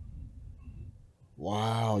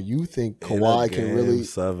 Wow. You think Kawhi can really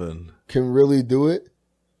 7. Can really do it?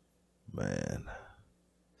 Man.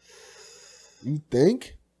 You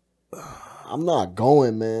think? I'm not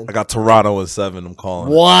going, man. I got Toronto in 7. I'm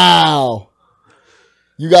calling. Wow.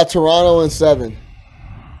 You got Toronto in 7.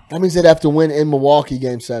 That means they'd have to win in Milwaukee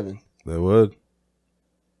game 7. They would.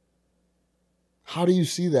 How do you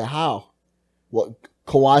see that? How? What?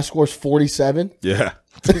 Kawhi scores 47? Yeah.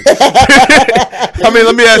 I mean,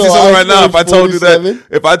 let me ask you something right now. If I told you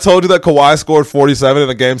that Kawhi scored 47 in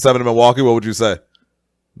a game 7 in Milwaukee, what would you say?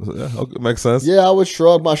 Yeah, okay, makes sense. Yeah, I would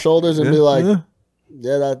shrug my shoulders and be like,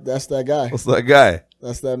 yeah, that's that guy. What's that guy?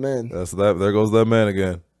 That's that man. That's that. There goes that man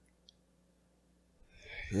again.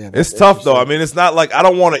 Yeah, it's tough though. I mean, it's not like I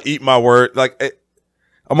don't want to eat my word. Like,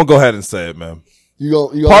 I'm gonna go ahead and say it, man. You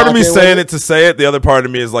part of me saying it to say it. The other part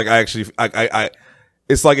of me is like, I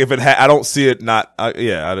it's like if it I don't see it not.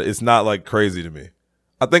 It's not like crazy to me.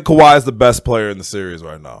 I think Kawhi is the best player in the series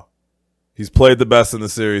right now. He's played the best in the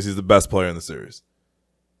series. He's the best player in the series.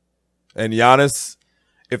 And Giannis,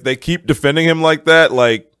 if they keep defending him like that,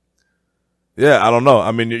 like, yeah, I don't know.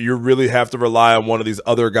 I mean, you really have to rely on one of these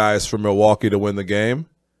other guys from Milwaukee to win the game.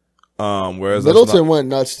 Whereas Middleton went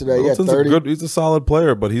nuts today. Middleton's 30. he's a solid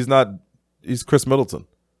player, but he's not. He's Chris Middleton.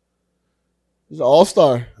 He's an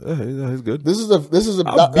all-star. Yeah, he's good.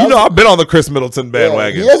 I've been on the Chris Middleton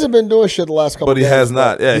bandwagon. Yeah, he hasn't been doing shit the last couple. But he has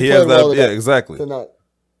not. Yeah, he has that. Yeah, exactly. Tonight.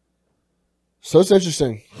 So it's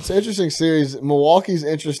interesting. It's an interesting series. Milwaukee's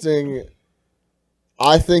interesting.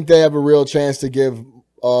 I think they have a real chance to give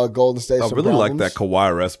Golden State some problems. I really like that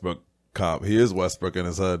Kawhi Westbrook comp. He is Westbrook in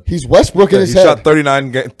his head. He's Westbrook in his head. He shot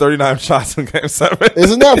 39 shots in game 7.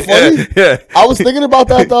 Isn't that funny? Yeah. I was thinking about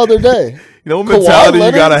that the other day. You know what mentality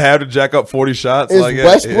you got to have to jack up 40 shots? Is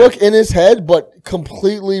Westbrook in his head, but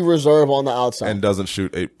completely reserve on the outside. And doesn't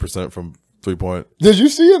shoot 8% from 3-point. Did you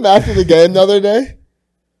see him after the game the other day?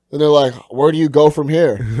 And they're like, where do you go from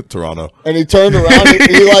here? Toronto. And he turned around and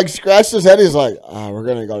he like scratched his head. He's like, we're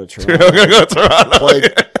going to go to Toronto. We're going to go to Toronto.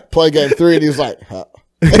 Play game 3. And he was like,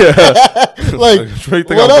 Like, Where you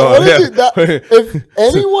think I'm going? If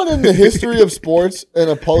anyone in the history of sports in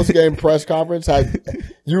a post-game press conference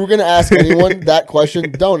you were going to ask anyone that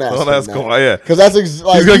question, don't ask. Don't ask Kawhi. Yeah, because that's he's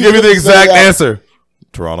going to give you the exact answer.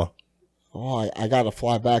 Toronto. Oh, I got to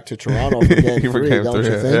fly back to Toronto for game 3, don't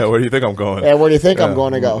you think? Yeah, where do you think I'm going? Yeah, where do you think I'm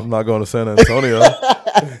going to go? I'm not going to San Antonio.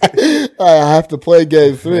 I have to play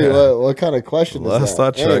game 3. Yeah. What kind of question is that? Last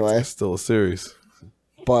I checked, anyway. it's still a series.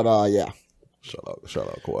 But, yeah. Shout out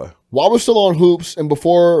Kawhi. While we're still on hoops, and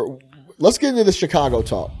before, let's get into the Chicago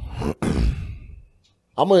talk.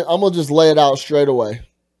 I'm gonna just lay it out straight away.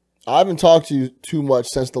 I haven't talked to you too much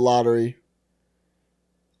since the lottery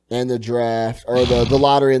and the draft, or the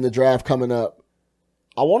lottery and the draft coming up.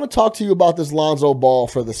 I want to talk to you about this Lonzo Ball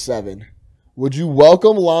for the 7. Would you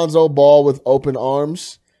welcome Lonzo Ball with open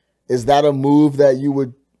arms? Is that a move that you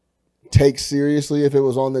would take seriously if it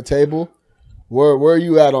was on the table? Where are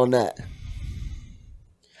you at on that?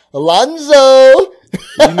 Alonzo!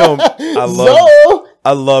 You know,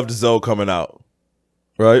 I loved Zoe coming out.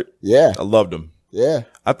 Right? Yeah. I loved him. Yeah.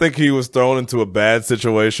 I think he was thrown into a bad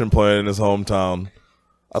situation playing in his hometown.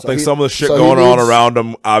 I think some of the shit going on around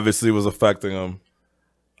him obviously was affecting him.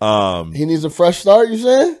 He needs a fresh start, you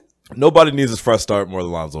saying? Nobody needs a fresh start more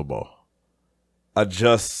than Lonzo Ball. I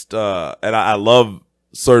just, and I love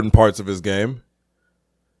certain parts of his game.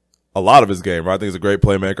 A lot of his game, right? I think he's a great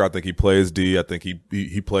playmaker. I think he plays D. I think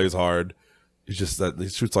he plays hard. It's just that he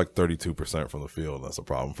shoots like 32% from the field. That's a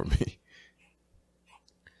problem for me.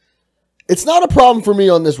 It's not a problem for me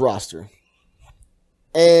on this roster.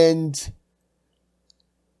 And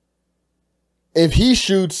if he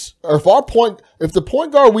shoots, or if the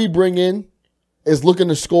point guard we bring in is looking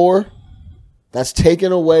to score, that's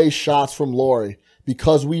taking away shots from Lauri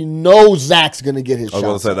because we know Zach's going to get his shots. I was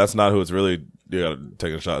going to say, that's not who it's really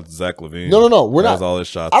taking a shot. Zach LaVine. No. We're not. All his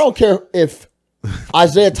shots. I don't care if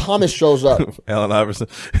Isaiah Thomas shows up. Allen Iverson.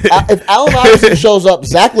 If Allen Iverson shows up,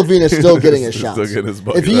 Zach LaVine is still getting his shots.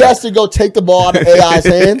 If he has to go take the ball out of AI's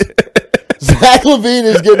hand, Zach LaVine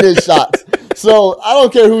is getting his shots. So I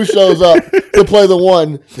don't care who shows up to play the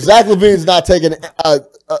 1. Zach LaVine's not taking a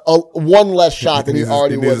one less shot than he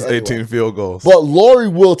already was. 18 field goals. But Lauri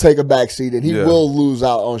will take a back seat and he will lose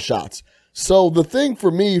out on shots. So the thing for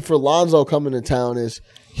me, for Lonzo coming to town, is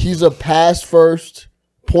he's a pass first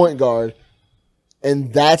point guard,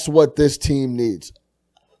 and that's what this team needs.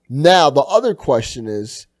 Now, the other question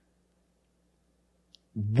is,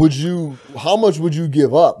 how much would you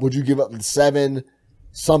give up? Would you give up the 7,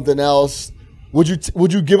 something else? Would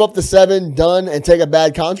you give up the 7 done and take a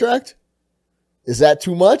bad contract? Is that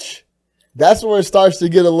too much? That's where it starts to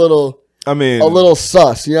get a little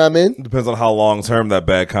sus. You know what I mean? Depends on how long term that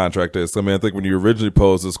bad contract is. I mean, I think when you originally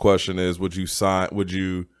posed this question is, would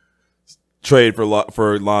you trade for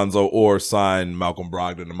Lonzo or sign Malcolm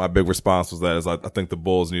Brogdon? And my big response was I think the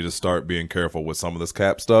Bulls need to start being careful with some of this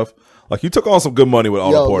cap stuff. Like, you took on some good money with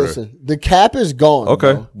Otto Porter. Listen, the cap is gone.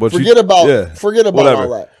 Okay, bro. but forget about whatever. all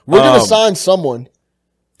that. We're gonna sign someone.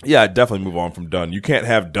 Yeah, I'd definitely move on from Dunn. You can't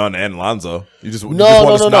have Dunn and Lonzo. You just want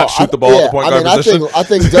to not shoot the ball at the point guard position. I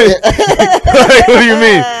think. What do you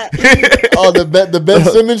mean? Oh, the Ben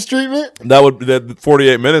Simmons treatment. That would the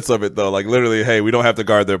 48 minutes of it though. Like, literally, hey, we don't have to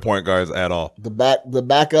guard their point guards at all. The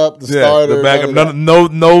backup, the starter, the backup.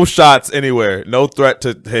 No shots anywhere. No threat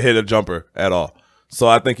to hit a jumper at all. So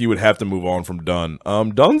I think you would have to move on from Dunn.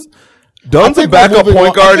 Dunn's a backup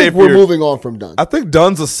point guard. If we're moving on from Dunn, I think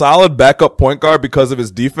Dunn's a solid backup point guard because of his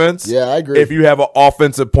defense. Yeah, I agree. If you have an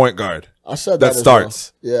offensive point guard, I said that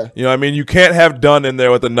starts. Well. Yeah, you know what I mean? You can't have Dunn in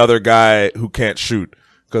there with another guy who can't shoot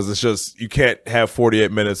because it's just, you can't have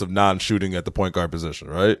 48 minutes of non-shooting at the point guard position,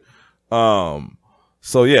 right?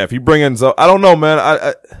 So yeah, if you bring in Zoe, I don't know, man.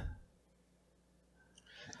 I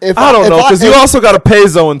don't know, because you also got to pay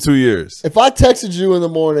Zoe in 2 years. If I texted you in the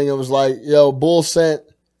morning and was like, yo, Bull sent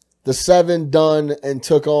the 7 done and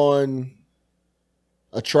took on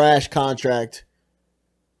a trash contract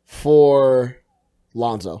for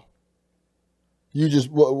Lonzo,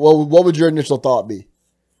 what would your initial thought be?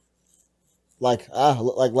 Like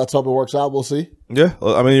let's hope it works out. We'll see. Yeah,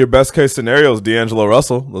 I mean, your best case scenario is D'Angelo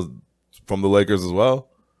Russell from the Lakers as well.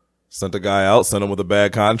 Sent a guy out, sent him with a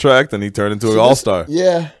bad contract, and he turned into an all-star.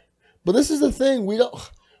 Yeah, but this is the thing.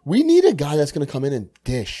 We need a guy that's going to come in and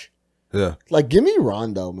dish. Yeah. Like, give me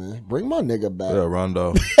Rondo, man. Bring my nigga back. Yeah,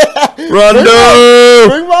 Rondo. Bring my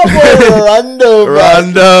boy Rondo back.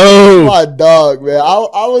 Rondo. My dog, man.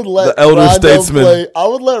 I would let the elder Rondo statesman. I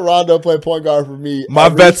would let Rondo play point guard for me. My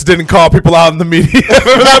vets didn't call people out in the media.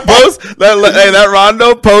 Remember that post? That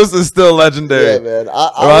Rondo post is still legendary. Yeah, man.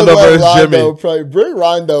 I Rondo versus Rondo Jimmy. Bring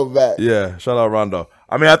Rondo back. Yeah, shout out Rondo.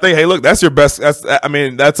 I mean, I think, hey, look, that's your best. That's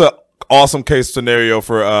a awesome case scenario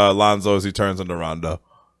for Lonzo as he turns into Rondo,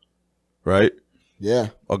 right? Yeah,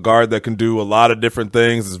 a guard that can do a lot of different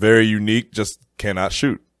things, is very unique, just cannot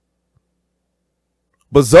shoot.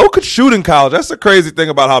 But Zoe could shoot in college. That's the crazy thing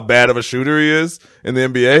about how bad of a shooter he is in the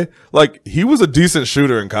NBA. Like, he was a decent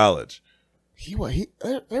shooter in college.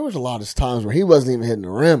 There was a lot of times where he wasn't even hitting the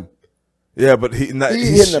rim. Yeah, but he's hitting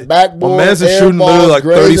the backboard. My man's is shooting literally like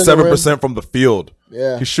 37% from the field.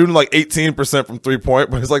 Yeah. He's shooting like 18% from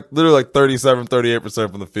 3-point, but it's like literally like 37,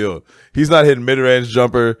 38% from the field. He's not hitting mid-range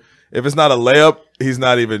jumper. If it's not a layup, he's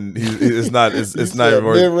not even, it's not even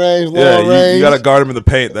mid-range, long range. You got to guard him in the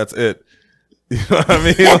paint. That's it. You know what I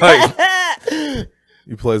mean? Like,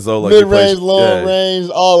 you play Zoe like mid-range, long range,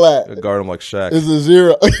 all that. You guard him like Shaq. It's a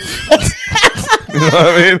zero. You know what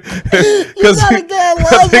I mean? Because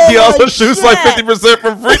I think he also shoots like 50%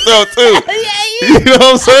 from free throw too. You know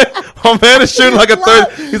what I'm saying? My man is shooting like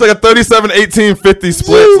he's like a 37-18-50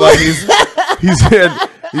 split. Like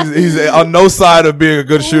he's on no side of being a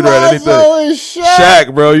good shooter at anything.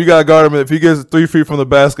 Shaq, bro, you gotta guard him. If he gets 3 feet from the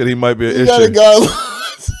basket, he might be an issue.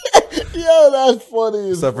 Yo, that's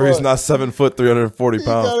funny. Except for he's not 7 foot, 340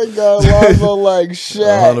 pounds. You gotta guard Lonzo like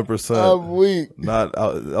Shaq. 100%. I'm weak. Not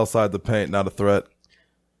outside the paint, not a threat.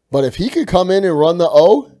 But if he could come in and run the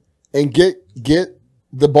O and get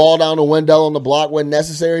the ball down to Wendell on the block when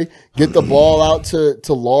necessary, get the ball out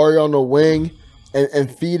to Laurie on the wing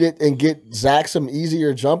and feed it and get Zach some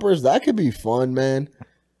easier jumpers, that could be fun, man.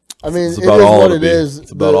 I mean, it is what it is.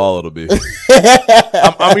 It's about all it'll be.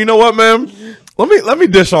 You know what, man? Let me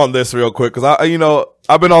dish on this real quick, because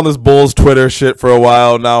I've been on this Bulls Twitter shit for a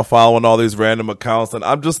while now, following all these random accounts, and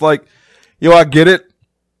I'm just like, I get it.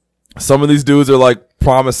 Some of these dudes are like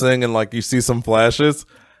promising, and like you see some flashes.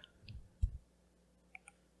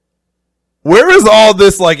 Where is all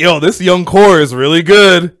this like, this young core is really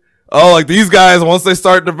good. Oh, like these guys, once they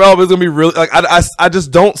start developing, it's gonna be really like I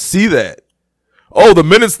just don't see that. Oh, the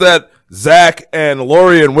minutes that Zach and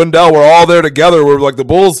Laurie and Wendell were all there together were like the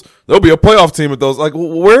Bulls, there'll be a playoff team with those. Like,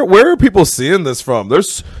 where are people seeing this from? Do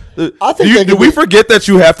we forget that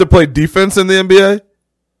you have to play defense in the NBA?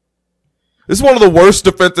 This is one of the worst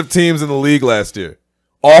defensive teams in the league last year.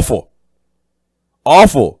 Awful.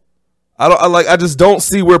 I just don't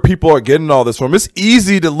see where people are getting all this from. It's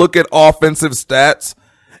easy to look at offensive stats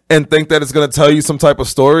and think that it's going to tell you some type of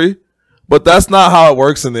story, but that's not how it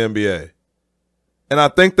works in the NBA. And I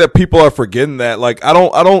think that people are forgetting that. Like, I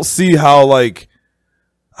don't see how, like,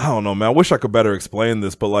 I don't know, man. I wish I could better explain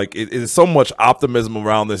this, but like, it is so much optimism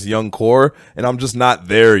around this young core, and I'm just not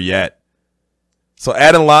there yet. So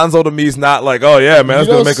adding Lonzo to me is not like, oh yeah, man, that's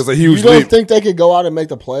going to make us a huge leap. You don't think they could go out and make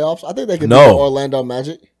the playoffs? I think they could beat the Orlando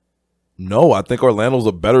Magic. No, I think Orlando's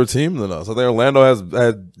a better team than us. I think Orlando has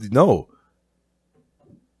no.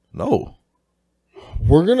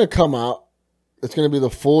 We're going to come out. It's going to be the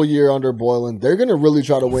full year under Boylen. They're going to really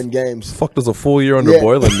try to win games. What the fuck does a full year under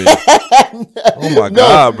Boylen mean? Oh my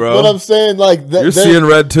God, bro. But I'm saying, like, you're seeing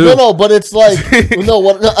red too. No, but it's like, that's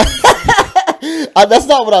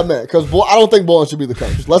not what I meant, because I don't think Boylen should be the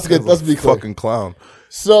coach. Let's be clear. Fucking clown.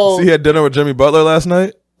 So, see, he had dinner with Jimmy Butler last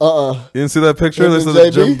night. You didn't see that picture? This is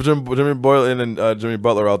Jimmy Boylen and Jimmy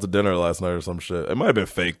Butler out to dinner last night or some shit. It might have been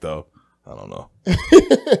fake though. I don't know.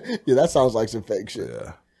 Yeah, that sounds like some fake shit.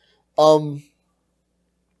 Yeah.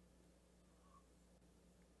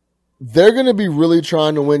 They're going to be really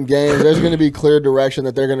trying to win games. There's going to be clear direction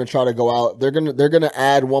that they're going to try to go out. They're going to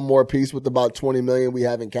add one more piece with about $20 million we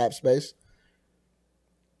have in cap space.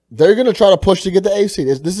 They're going to try to push to get the 8th seed.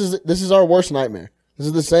 This is our worst nightmare. This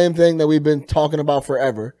is the same thing that we've been talking about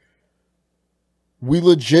forever. We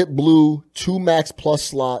legit blew 2 max plus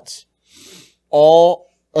slots. All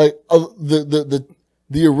like the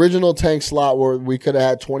original tank slot where we could have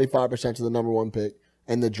had 25% to the number 1 pick,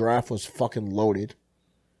 and the draft was fucking loaded.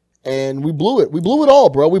 And we blew it. We blew it all,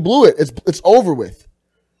 bro. We blew it. It's over with.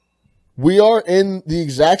 We are in the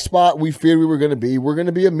exact spot we feared we were going to be. We're going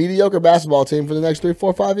to be a mediocre basketball team for the next 3,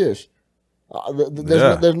 4, 5 years.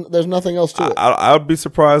 There's nothing else to it. I would be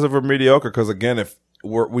surprised if we're mediocre, because again,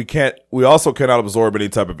 we also cannot absorb any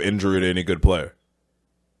type of injury to any good player.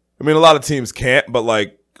 I mean, a lot of teams can't, but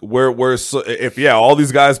like all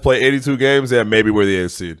these guys play 82 games, maybe we're the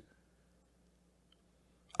 8th seed.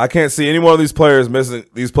 I can't see any one of these players missing.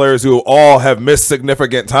 These players who all have missed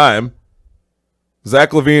significant time. Zach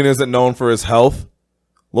LaVine isn't known for his health.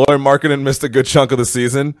 Lauri Markkanen missed a good chunk of the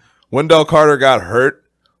season. Wendell Carter got hurt.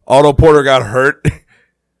 Otto Porter got hurt.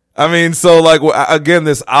 I mean, so like again,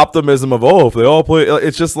 this optimism of if they all play,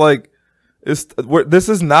 it's just like this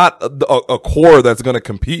is not a core that's going to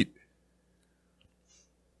compete.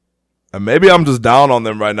 And maybe I'm just down on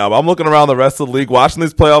them right now, but I'm looking around the rest of the league, watching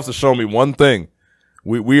these playoffs to show me one thing.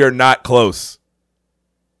 We are not close.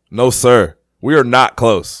 No, sir. We are not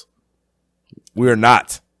close. We are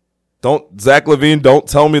not. Zach LaVine, don't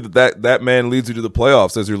tell me that man leads you to the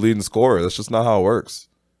playoffs as your leading scorer. That's just not how it works.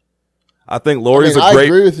 I think Laurie's a great. I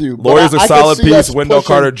agree with you. Laurie's a solid piece. Wendell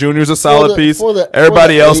Carter Jr. is a solid piece.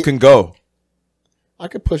 Everybody else can go. I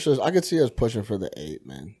could push us. I could see us pushing for the 8,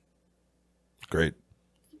 man. Great.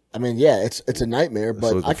 I mean, yeah, it's a nightmare, but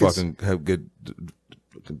so I could fucking have good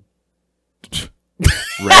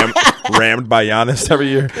rammed by Giannis every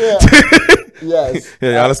year. Yeah. Yes.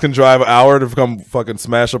 Yeah, Giannis can drive an hour to come fucking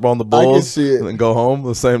smash up on the Bulls. I can see it. And then go home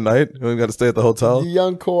the same night. You don't got to stay at the hotel. The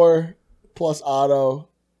young core plus Otto.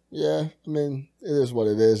 Yeah, I mean, it is what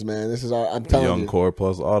it is, man. This is I'm telling you. Young core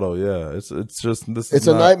plus Otto, yeah. It's just this. It's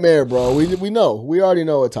a nightmare, bro. We know. We already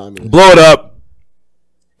know what time it is. Blow it up.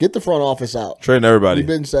 Get the front office out. Trading everybody. We've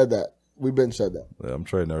been said that. Yeah, I'm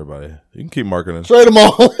trading everybody. You can keep marketing. Trade them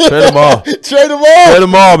all. Trade them all. Trade them all. Trade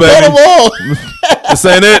them all, baby. Trade them all. This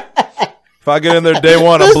ain't it. If I get in there day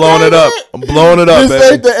one, I'm blowing it up. I'm blowing it up, baby.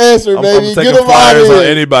 This ain't the answer, baby. I'm taking Get them out flyers of on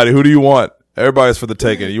here. anybody. Who do you want? Everybody's for the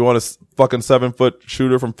taking. You want a fucking 7-foot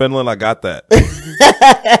shooter from Finland? I got that.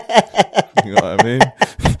 You know what I mean?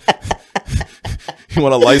 You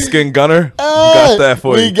want a light-skinned gunner? We got that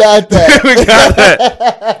for you. We got that. We got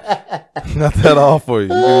that. Got that all for you.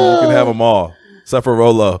 You can have them all. Except for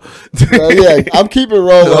Rolo. Yeah, I'm keeping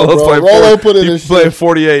Rolo, bro. Rolo put in his playing shit.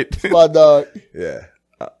 48. My dog. Yeah.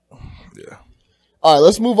 All right,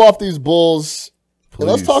 let's move off these Bulls. And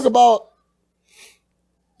let's Please. talk about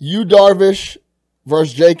Yu Darvish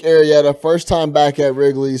versus Jake Arrieta. First time back at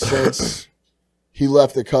Wrigley since he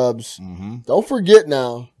left the Cubs. Mm-hmm. Don't forget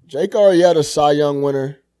now, Jake Arrieta, Cy Young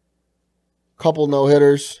winner. Couple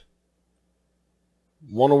no-hitters.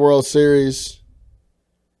 Won a World Series.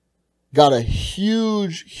 Got a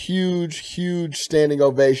huge standing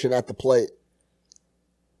ovation at the plate.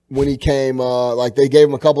 When he came, they gave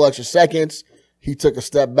him a couple extra seconds. He took a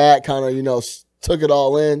step back, kind of, took it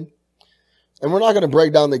all in. And we're not going to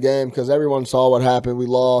break down the game because everyone saw what happened. We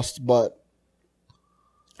lost. But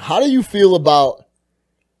how do you feel about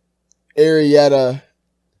Arrieta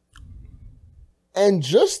and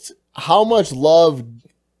just how much love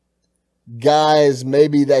guys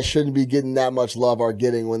maybe that shouldn't be getting that much love are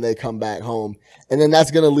getting when they come back home? And then that's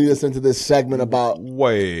going to lead us into this segment about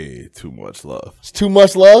way too much love. It's too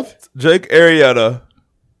much love? Jake Arrieta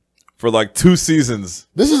for like 2 seasons.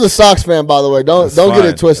 This is a Sox fan, by the way. Don't get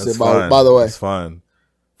it twisted, by the way. That's fine.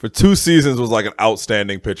 For 2 seasons was like an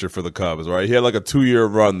outstanding pitcher for the Cubs, right? He had like a 2-year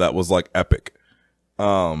run that was like epic.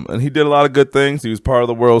 And he did a lot of good things. He was part of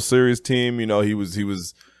the World Series team. He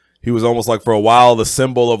was almost like for a while the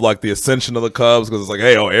symbol of like the ascension of the Cubs because it's like,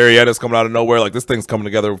 hey, Arrieta's coming out of nowhere. Like this thing's coming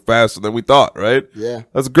together faster than we thought, right? Yeah.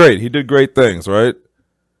 That's great. He did great things, right?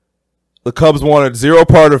 The Cubs wanted zero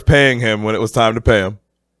part of paying him when it was time to pay him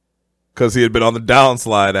because he had been on the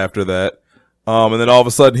downslide after that. And then all of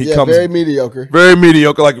a sudden he comes very mediocre,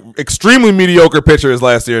 like extremely mediocre pitcher his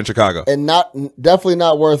last year in Chicago. and definitely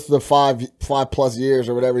not worth the 5+ years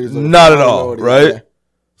or whatever. He's Not at all, right? Yeah.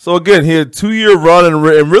 So again, he had a 2-year run, and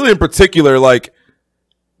really in particular, like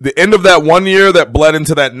the end of that 1 year that bled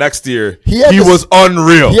into that next year, he was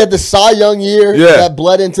unreal. He had the Cy Young year that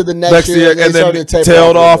bled into the next year, and then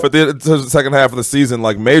tailed off at the second half of the season,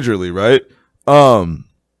 like majorly, right?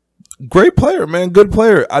 Great player, man, good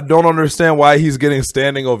player. I don't understand why he's getting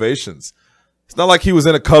standing ovations. It's not like he was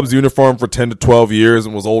in a Cubs uniform for 10 to 12 years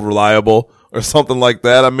and was old reliable or something like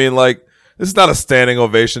that. I mean, like this is not a standing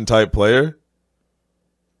ovation type player.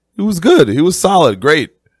 He was good. He was solid.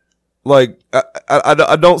 Great. Like,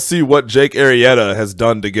 I don't see what Jake Arrieta has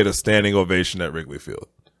done to get a standing ovation at Wrigley Field.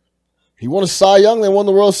 He won a Cy Young. They won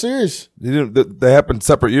the World Series. They happened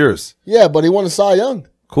separate years. Yeah, but he won a Cy Young.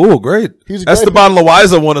 Cool, great. He's a great Esteban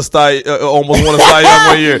Loaiza almost won a Cy Young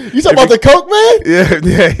 1 year. You talking about the Coke man? Yeah,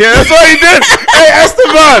 that's what he did. Hey,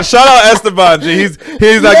 Esteban. Shout out Esteban. G. He's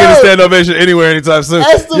not getting a standing ovation anywhere anytime soon.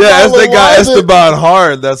 They got Esteban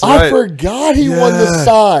hard. That's right. I forgot he won the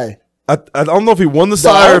Cy. I don't know if he won the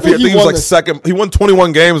Cy or if I think he was like second. He won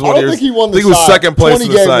 21 games one year. I don't think he won the Cy. I think he was second place in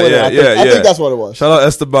the Cy. Yeah. I think that's what it was. Shout out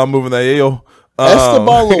Esteban moving that yayo.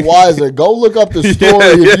 Esteban Loaiza. Go look up the story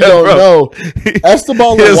if you don't know.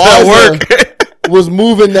 Esteban Loaiza was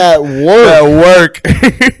moving that work.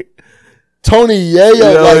 Tony Yayo,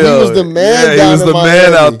 he was the man. He was the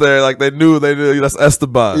man out there. Like they knew that's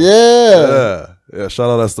Esteban. Yeah. Shout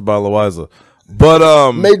out Esteban Loaiza.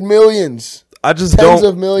 But made millions. I just tens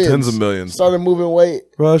of millions. Tens of millions. Started moving weight.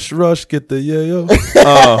 Rush, get the yayo.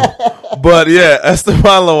 But yeah,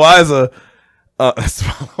 Esteban Loaiza.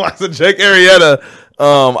 So Jake Arrieta,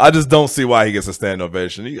 I just don't see why he gets a standing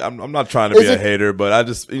ovation. I'm not trying to be a hater, but I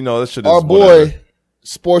just, this shit is our boy, whatever.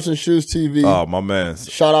 Sports and Shoes TV. Oh, my man.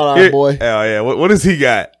 Shout out our boy. Hell yeah. What does he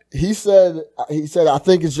got? He said, I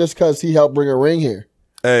think it's just because he helped bring a ring here.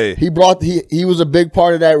 Hey. He was a big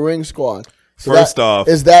part of that ring squad. So First off,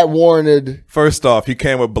 is that warranted? First off, he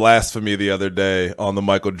came with blasphemy the other day on the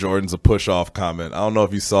Michael Jordan's a push off comment. I don't know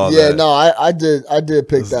if you saw that. Yeah, no, I did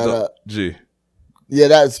pick that up. Gee. Yeah,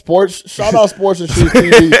 that sports. Shout out Sports and Shoes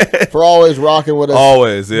TV for always rocking with us.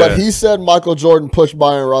 Always, yeah. But he said Michael Jordan pushed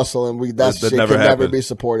Byron Russell, and that shit never can happened. never be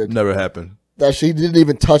supported. Never happened. That she didn't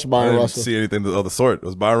even touch I Byron didn't Russell. see anything of the sort.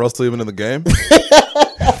 Was Byron Russell even in the game?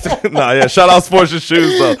 Nah, yeah. Shout out Sports and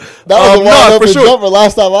Shoes though. That was a wide open for sure. jumper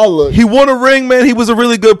last time I looked. He won a ring, man. He was a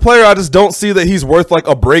really good player. I just don't see that he's worth like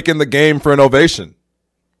a break in the game for an ovation.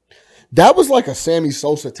 That was like a Sammy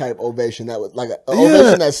Sosa type ovation. That was like an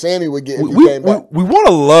ovation that Sammy would get if he came back. We want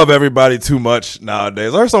to love everybody too much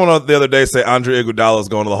nowadays. I heard someone the other day say Andre Iguodala is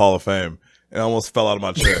going to the Hall of Fame, and I almost fell out of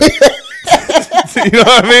my chair. You know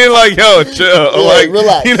what I mean? Like, yo, chill. Yeah, like,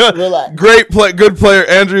 relax, relax. Good player.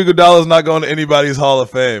 Andrew Iguodala is not going to anybody's Hall of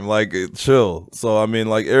Fame. Like, chill. So, I mean,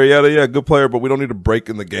 like, Arrieta, yeah, good player, but we don't need a break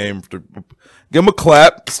in the game. Give him a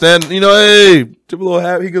clap. Stand, hey, tip a little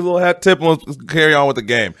hat. He gives a little hat tip and let's carry on with the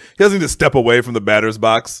game. He doesn't need to step away from the batter's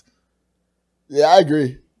box. Yeah, I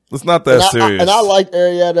agree. It's not that serious. I like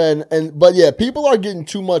Arrieta, but yeah, people are getting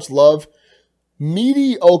too much love.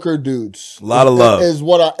 Mediocre dudes. A lot of love is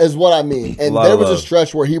what I mean. And there was a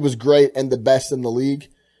stretch where he was great and the best in the league,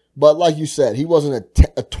 but like you said, he wasn't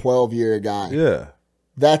a 12-year guy. Yeah,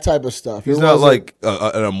 that type of stuff. He's not like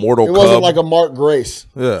an immortal. It wasn't like a Mark Grace.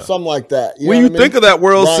 Yeah, something like that. When you think of that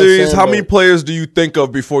World Series, how many players do you think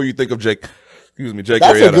of before you think of Jake? Excuse me, Jake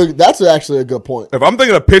Arrieta. That's actually a good point. If I'm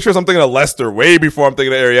thinking of pitchers, I'm thinking of Lester way before I'm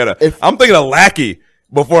thinking of Arrieta. I'm thinking of Lackey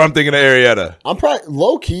before I'm thinking of Arrieta. I'm probably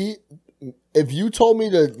low key. If you told me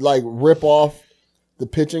to like rip off the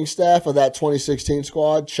pitching staff of that 2016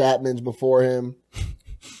 squad, Chapman's before him,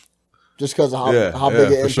 just because of how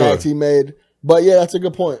big an impact he made. But yeah, that's a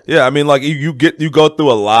good point. Yeah, I mean, like you go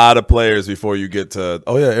through a lot of players before you get to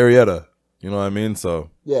Arrieta. You know what I mean?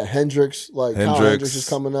 So yeah, Hendricks, Kyle Hendricks is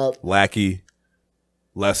coming up. Lackey,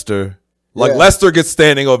 Lester, Lester gets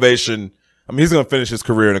standing ovation. I mean, he's gonna finish his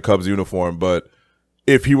career in a Cubs uniform, but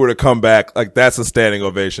if he were to come back, like that's a standing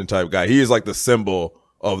ovation type guy. He is like the symbol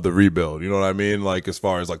of the rebuild. You know what I mean? Like as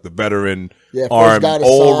far as like the veteran, armed,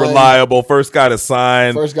 old, reliable, first guy to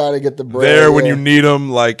sign, first guy to get the bread there when you need him.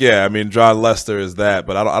 Like I mean, John Lester is that,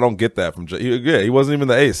 but I don't get that from. He wasn't even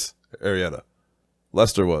the ace. Arrieta,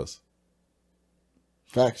 Lester was.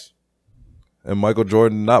 Facts. And Michael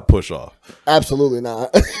Jordan not push off. Absolutely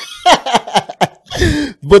not.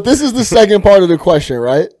 But this is the second part of the question,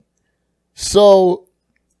 right? So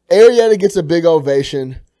Arrieta gets a big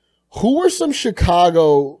ovation. Who were some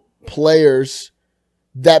Chicago players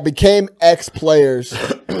that became ex-players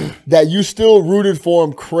that you still rooted for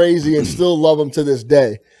them crazy and still love them to this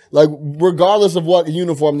day? Like, regardless of what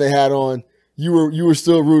uniform they had on, you were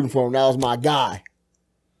still rooting for them. That was my guy.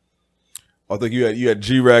 I think you had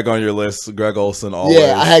G-Rag on your list, Greg Olson always.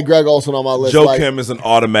 Yeah, I had Greg Olson on my list. Joe Kim is an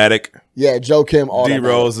automatic. Yeah, Joe Kim, automatic.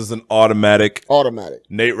 D-Rose is an automatic. Automatic.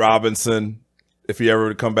 Nate Robinson, if he ever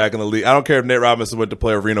would come back in the league. I don't care if Nate Robinson went to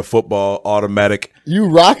play arena football, automatic. You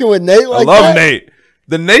rocking with Nate like that? I love Nate.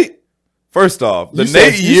 The Nate, first off, the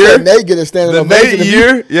Nate year. You said Nate get a standing ovation. The Nate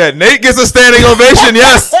year, yeah, Nate gets a standing ovation,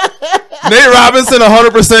 yes. Nate Robinson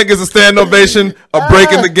 100% gets a standing ovation, a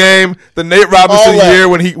break in the game. The Nate Robinson year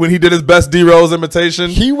when he did his best D-Rose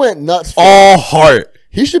imitation. He went nuts. All heart.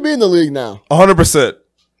 He should be in the league now. 100%.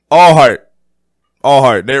 All heart. All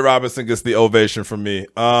heart. Nate Robinson gets the ovation from me.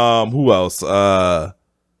 Who else? I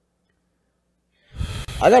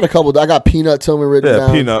got a couple. I got Peanut Tillman written down.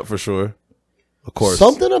 Yeah, Peanut for sure. Of course.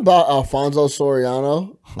 Something about Alfonso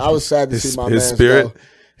Soriano. I was sad to see my his spirit. Go.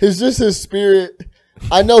 His spirit.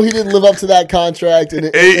 I know he didn't live up to that contract, and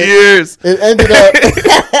 8 years. It ended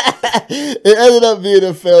up being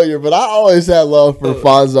a failure. But I always had love for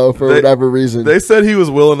Fonzo for whatever reason. They said he was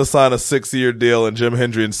willing to sign a 6-year deal, and Jim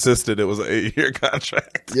Hendry insisted it was an 8-year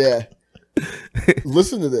contract. Yeah.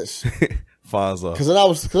 Listen to this, Fonzo.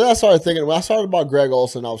 Because I started thinking when I started about Greg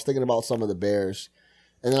Olson, I was thinking about some of the Bears,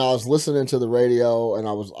 and then I was listening to the radio, and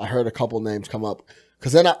I heard a couple names come up.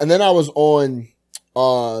 Then I was on.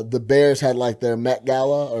 The Bears had like their Met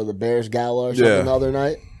Gala or the Bears Gala or something the other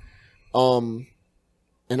night.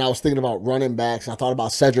 And I was thinking about running backs. I thought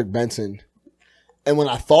about Cedric Benson. And when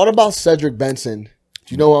I thought about Cedric Benson,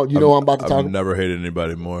 do you know what I'm about to talk about? I've never hated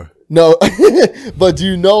anybody more. No, but do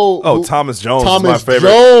you know? Oh, Thomas Jones Thomas is my favorite.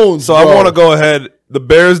 Jones, so bro. I want to go ahead. The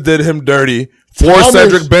Bears did him dirty for Thomas-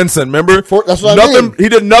 Cedric Benson. Remember? That's what I mean. He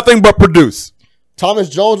did nothing but produce. Thomas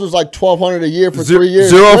Jones was like $1,200 a year for 3 years.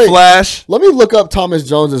 Zero straight. flash. Let me look up Thomas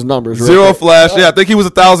Jones's numbers. real Zero quick. flash. Yeah, I think he was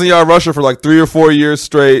a 1,000-yard rusher for like 3 or 4 years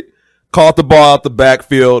straight. Caught the ball out the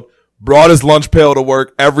backfield. Brought his lunch pail to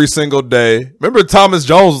work every single day. Remember, Thomas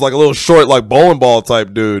Jones was like a little short, like bowling ball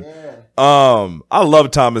type dude. I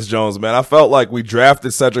love Thomas Jones, man. I felt like we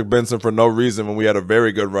drafted Cedric Benson for no reason when we had a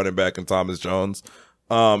very good running back in Thomas Jones.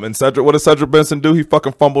 And Cedric, what did Cedric Benson do? He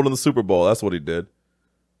fucking fumbled in the Super Bowl. That's what he did.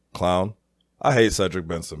 Clown. I hate Cedric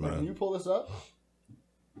Benson, man. Can you pull this up?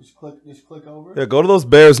 Just click over. Yeah, go to those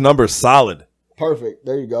Bears numbers. Solid. Perfect.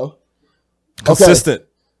 There you go. Consistent.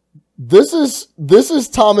 This is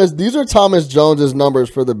Thomas. These are Thomas Jones's numbers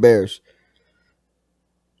for the Bears.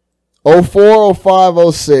 04,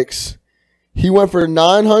 05, 06. He went for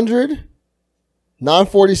 900,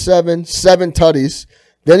 947, 7 tutties.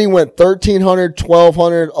 Then he went 1,300,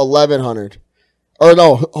 1,200, 1,100. Or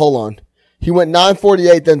no, hold on. He went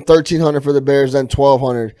 948, then 1,300 for the Bears, then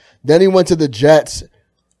 1,200. Then he went to the Jets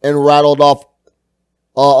and rattled off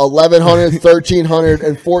 1,100, 1,300,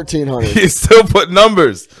 and 1,400. He still put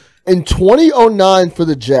numbers. In 2009 for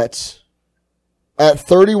the Jets, at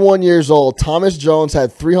 31 years old, Thomas Jones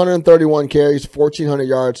had 331 carries, 1,400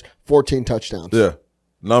 yards, 14 touchdowns. Yeah,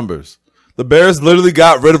 numbers. The Bears literally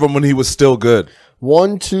got rid of him when he was still good.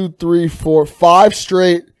 1, 2, 3, 4, 5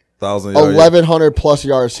 straight 1,000 yards. 1,100 plus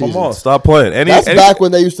yard seasons. Come on, stop playing. That's back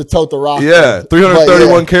when they used to tote the rock. Yeah, But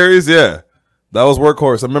 331 carries. Yeah, that was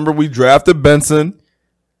workhorse. I remember we drafted Benson,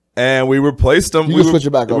 and we replaced him. You can switch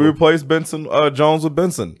it back over. We replaced Benson Jones with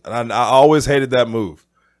Benson, and I always hated that move.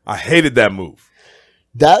 I hated that move.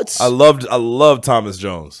 That's I loved Thomas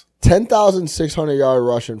Jones. 10,600 yard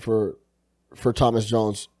rushing for Thomas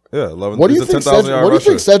Jones. Yeah, 11. What do you he's a think? 10,000 yard What do you rusher.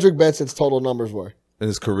 think Cedric Benson's total numbers were? In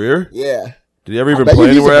his career? Yeah. Did he ever I even bet play you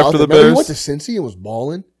he's anywhere about after to- the remember Bears? He went to Cincy and was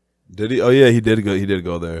balling. Did he? Oh yeah, he did go. He did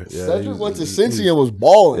go there. Yeah, Cedric went to Cincy and was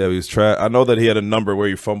balling. Yeah, he was trash. I know that he had a number where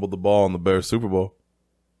he fumbled the ball in the Bears Super Bowl.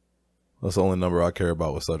 That's the only number I care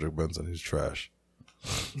about with Cedric Benson. He's trash.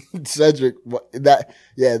 Cedric, people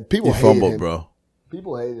He hated fumbled, him. bro.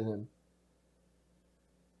 People hated him.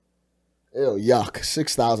 Ew, yuck.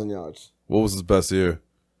 6,000 yards. What was his best year?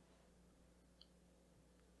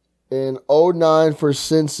 In 09 for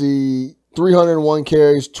Cincy, 301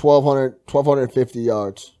 carries, 1,250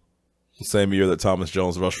 yards. The same year that Thomas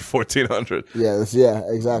Jones rushed for 1,400. Yeah,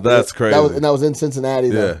 exactly. That's crazy. That was in Cincinnati,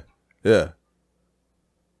 though. Yeah.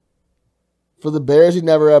 For the Bears, he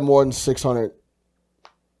never had more than 600.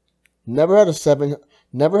 Never had a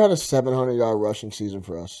 700 yard rushing season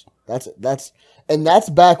for us. That's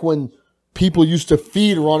back when people used to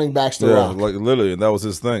feed running backs to rock. Like literally, and that was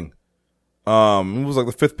his thing. He was like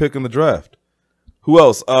the 5th pick in the draft. Who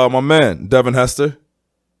else? My man, Devin Hester.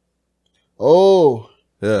 Oh.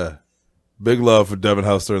 Yeah. Big love for Devin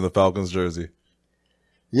Hester in the Falcons jersey.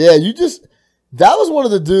 Yeah, that was one of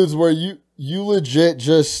the dudes where you legit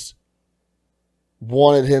just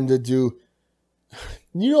wanted him to do.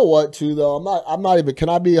 You know what, too, though? I'm not even, can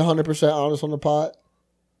I be 100% honest on the pod?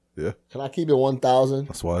 Yeah. Can I keep it 1,000?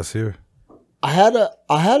 That's why it's here. I had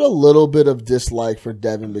a little bit of dislike for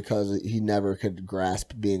Devin because he never could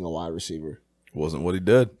grasp being a wide receiver. Wasn't what he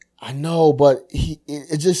did. I know, but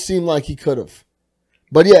it just seemed like he could have.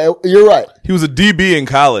 But yeah, you're right. He was a DB in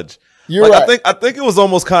college. You're right. I think it was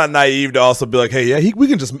almost kind of naive to also be like, hey, yeah,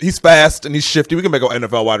 he's fast and he's shifty. We can make an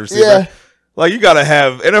NFL wide receiver. Yeah. Like, you got to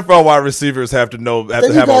have NFL wide receivers have to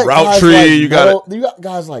have a route guys tree. like you got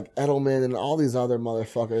guys like Edelman and all these other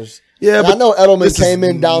motherfuckers. Yeah, and but I know Edelman this came is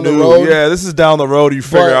in down the new. road. Yeah, this is down the road. You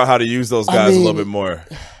figure But, out how to use those I guys a mean, little bit more.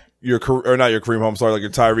 Or not your Kareem Hunt, sorry, like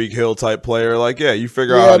your Tyreek Hill type player. Like, yeah, you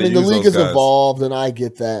figure out Yeah, how I to mean use the league those has guys. evolved, and I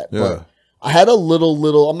get that. Yeah. But I had a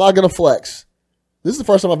little. I'm not gonna flex. This is the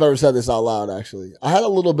first time I've ever said this out loud. Actually, I had a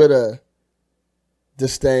little bit of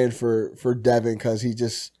disdain for Devin because he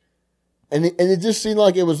just. And it just seemed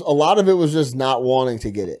like a lot of it was just not wanting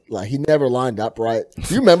to get it. Like, he never lined up right.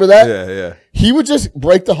 Do you remember that? Yeah. He would just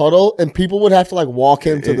break the huddle, and people would have to, like, walk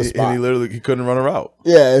him to the spot. And he couldn't run a route.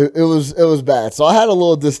 Yeah, it was bad. So I had a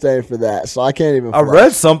little disdain for that. So I can't even. I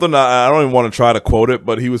read something. I don't even want to try to quote it,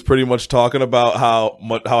 but he was pretty much talking about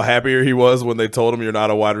how happier he was when they told him you're not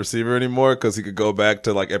a wide receiver anymore because he could go back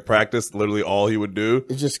to, like, at practice, literally all he would do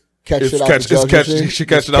It's just catch is it out the jug machine.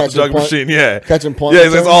 catch it out the jug machine. Yeah, Catch and punt. yeah.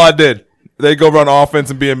 That's all I did. They go run offense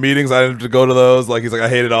and be in meetings. I didn't have to go to those. Like, he's like, I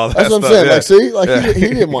hated all that. That's what I'm stuff. saying. Yeah. Like, see, like Yeah. he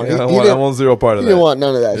didn't want. Yeah, He I want zero part of that. didn't want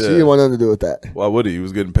none of that. Yeah. He didn't want nothing to do with that. Why would he? He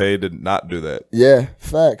was getting paid to not do that. Yeah,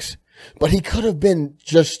 facts. But he could have been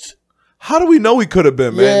just How do we know he could have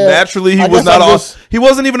been, man? Yeah, Naturally, he I was guess not. He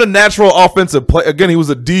wasn't even a natural offensive player. Again, he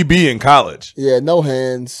was a DB in college. Yeah, no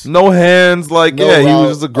hands. No hands. Like, No he route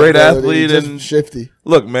was just a great ability, athlete. just And shifty.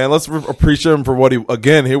 look, man, let's appreciate him for what he.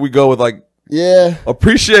 Again, here we go with like Yeah.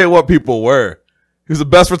 appreciate what people were. He was the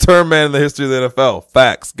best return man in the history of the NFL.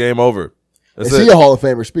 Facts. Game over. That's Is he a Hall of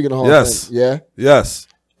Famer? Speaking of Hall of Fame. Yeah. Yes.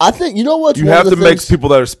 I think, you know what? You have to make people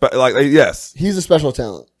that are yes. He's a special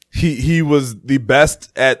talent. He was the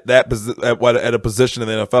best at that at a position in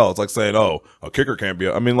the NFL. It's like saying, oh, a kicker can't be.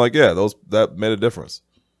 I mean, like, yeah, that made a difference.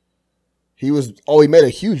 He made a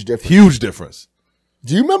huge difference. Huge difference.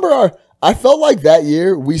 Do you remember I felt like that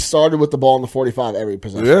year we started with the ball in the 45 every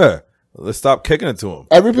possession. Yeah. Let's stop kicking it to him.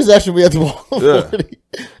 Every possession we had the ball in the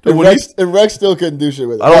 40. And Rex still couldn't do shit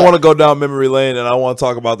with it. I don't want to go down memory lane and I don't want to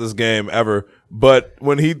talk about this game ever, but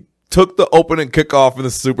when he took the opening kickoff in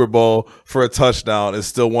the Super Bowl for a touchdown is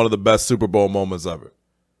still one of the best Super Bowl moments ever.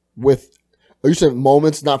 You said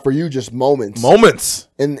moments, not for you, just moments. Moments.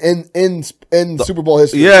 In Super Bowl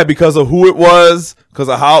history. Yeah, because of who it was, because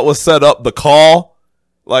of how it was set up, the call.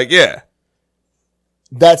 Like, yeah.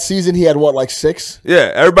 That season he had what, like 6?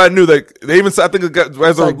 Yeah, everybody knew that. They even said, I think it got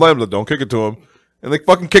as a blame, like, don't kick it to him. And they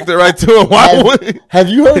fucking kicked it right to him. Why would he? Have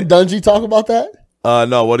you heard Dungy talk about that?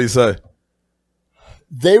 No, what'd he say?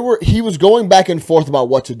 He was going back and forth about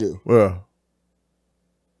what to do. Yeah.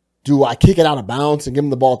 Do I kick it out of bounds and give him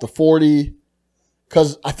the ball at the 40?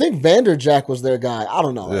 Because I think Vanderjagt was their guy. I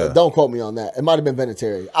don't know. Yeah. Don't quote me on that. It might have been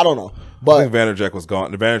Vinatieri. I don't know. I But think Vanderjagt was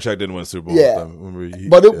gone. Vanderjagt didn't win a Super Bowl Yeah.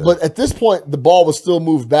 with them. but at this point, the ball was still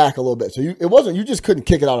moved back a little bit. So you just couldn't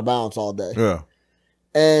kick it out of bounds all day. Yeah.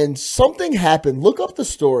 And something happened. Look up the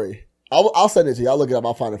story. I'll send it to you. I'll look it up.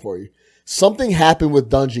 I'll find it for you. Something happened with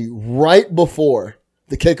Dungy right before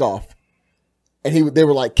the kickoff. And they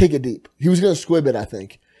were like, kick it deep. He was going to squib it, I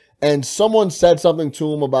think. And someone said something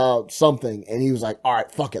to him about something. And he was like, all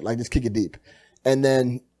right, fuck it. Like, just kick it deep. And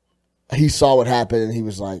then he saw what happened and he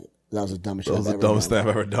was like, that was the dumbest shit That was I've the ever dumbest done. thing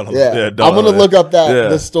I've ever done. Yeah. I'm done going to on look it. up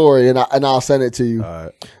this story and I'll send it to you. All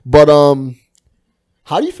right. But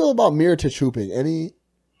how do you feel about Mirotic hooping?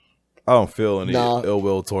 I don't feel any Nah. ill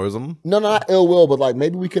will towards him. No, not ill will, but like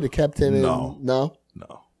maybe we could have kept him No. in. No?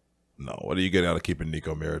 No. What are you getting out of keeping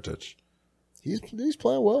Nico Mirotic? He's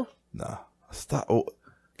playing well. Nah. Stop. Oh,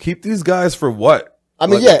 keep these guys for what? I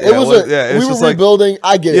mean, Like, we it's were rebuilding.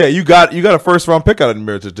 I get Yeah, it. you got a first round pick out of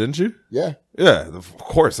Mirotic, didn't you? Yeah. Yeah, of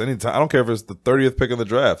course. Anytime. I don't care if it's the 30th pick in the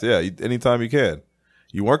draft. Yeah, anytime you can.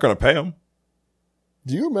 You weren't going to pay him.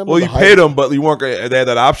 Do you remember? Well, you paid him, but you weren't. They had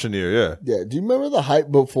that option here. Yeah. Yeah. Do you remember the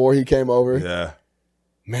hype before he came over? Yeah.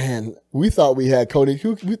 Man, we thought we had Cody.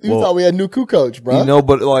 We thought we had new coach, bro. You know,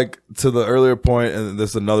 but like to the earlier point, and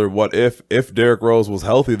this is another what if Derrick Rose was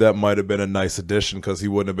healthy, that might have been a nice addition because he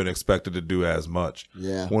wouldn't have been expected to do as much.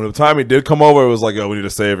 Yeah. When the time he did come over, it was like, yo, we need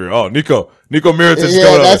a savior. Oh, Nico Mirotic is Yeah,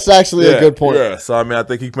 coming that's over. actually a good point. Yeah. So I mean, I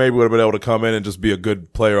think he maybe would have been able to come in and just be a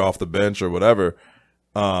good player off the bench or whatever.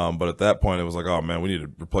 But at that point, it was like, oh man, we need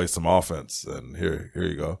to replace some offense, and here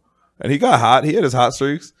you go. And he got hot. He had his hot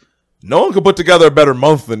streaks. No one could put together a better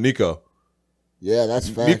month than Nico. Yeah, that's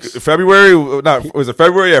facts. February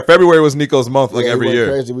was Nico's month, like Yeah, he every went year.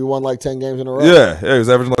 crazy. We won like 10 games in a row. Yeah, he was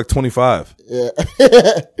averaging like 25. Yeah.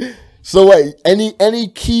 So wait, any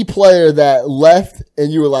key player that left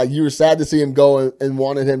and you were sad to see him go and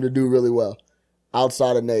wanted him to do really well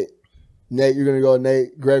outside of Nate? Nate, you're gonna go with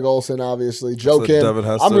Nate. Greg Olson, obviously. Joe So Kim. Devin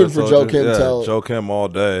Hester I'm rooting for Joe Kim. Yeah, Till Joe Kim all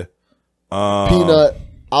day. Peanut.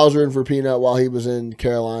 I was rooting for Peanut while he was in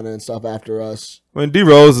Carolina and stuff after us. I mean, D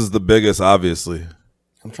Rose is the biggest, obviously.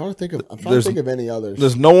 I'm trying to think of any others.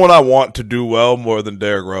 There's no one I want to do well more than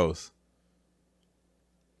Derrick Rose.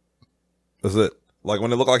 That's it. Like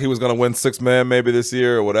when it looked like he was going to win 6-man maybe this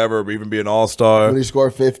year or whatever, or even be an all-star. When he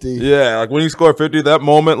scored 50. Yeah, like when he scored 50, that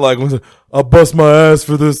moment, like, I'll bust my ass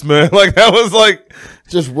for this, man. Like, that was like,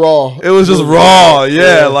 Just raw. it was just raw.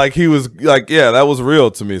 Yeah, like he was, like, yeah, that was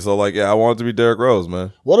real to me. So, like, yeah, I want it to be Derrick Rose,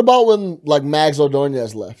 man. What about when like Mags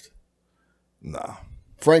Ordonez left? Nah.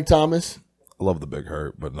 Frank Thomas? I love the Big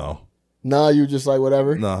Hurt, but no. Nah, you just like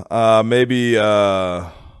whatever? No. Maybe,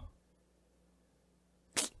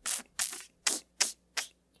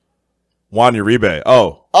 Juan Uribe.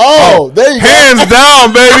 Oh, there you go. Hands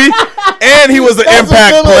down, baby. And he was an That's a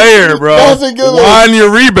impact good one. player, bro. That's a good one. Juan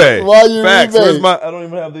Uribe. Juan Uribe. Facts. Where's I don't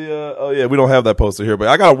even have the, oh yeah, we don't have that poster here, but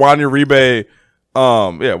I got a Juan Uribe.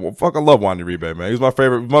 Yeah, well, fuck, I love Juan Uribe, man. He's one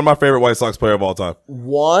of my favorite White Sox player of all time.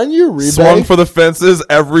 Juan Uribe. Swung for the fences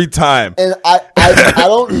every time. And I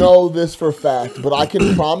don't know this for fact, but I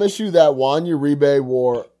can promise you that Juan Uribe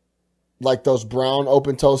wore like those brown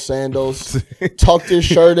open toe sandals, tucked his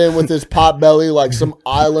shirt in with his pot belly like some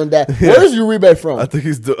island. Where's Uribe from? I think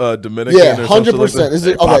he's Dominican. Yeah, or something 100%. Like that.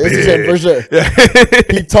 This is him for sure. Yeah.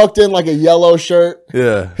 He tucked in like a yellow shirt.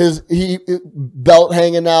 Yeah. His belt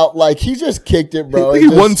hanging out. Like he just kicked it, bro. He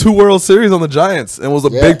won 2 World Series on the Giants and was a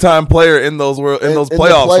big time player in those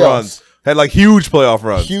playoffs runs. Had like huge playoff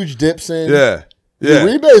runs. Huge dips in. Yeah. Yeah.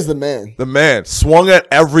 Uribe is the man. The man swung at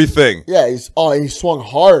everything. Yeah, he swung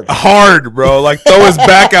hard. Hard, bro. Like throw his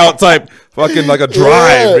back out type fucking like a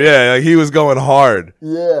drive. Yeah, like he was going hard.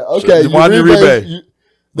 Yeah, okay. Juan Uribe.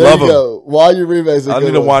 There Love you go. Juan Uribe is a I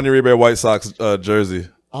good need a one. Juan Uribe White Sox jersey.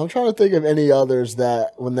 I'm trying to think of any others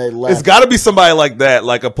that when they left. It's got to be somebody like that,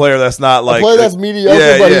 like a player that's not like a player that's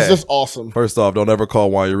mediocre, but he's just awesome. First off, don't ever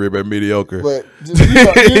call Juan Uribe mediocre. But just, you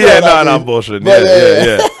know I'm bullshitting. But,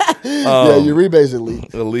 Yeah. Yeah, Uribe's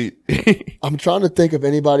elite. Elite. I'm trying to think of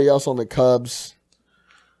anybody else on the Cubs.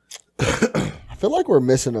 I feel like we're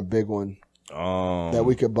missing a big one that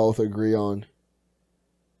we could both agree on.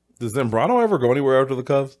 Does Zambrano ever go anywhere after the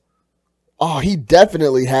Cubs? Oh, he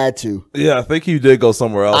definitely had to. Yeah, I think he did go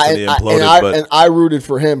somewhere else and he imploded. And I rooted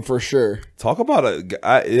for him for sure. Talk about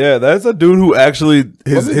that's a dude who actually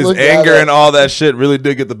his anger and all that shit really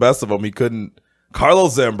did get the best of him. He couldn't.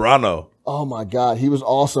 Carlos Zambrano. Oh my God, he was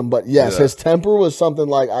awesome. But yes, his temper was something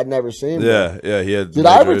like I'd never seen. Yeah, he had. Did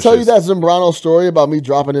I ever tell you that Zambrano story about me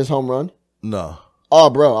dropping his home run? No. Oh,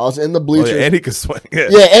 bro, I was in the bleachers. And he could swing.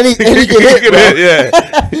 Yeah, and he could hit, bro.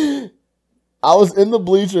 Yeah. I was in the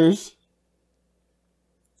bleachers.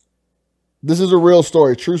 This is a real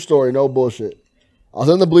story, true story, no bullshit. I was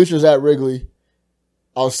in the bleachers at Wrigley.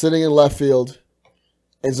 I was sitting in left field,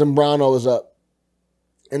 and Zambrano was up.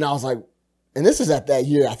 And I was like, and this is at that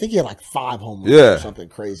year. I think he had like 5 home runs or something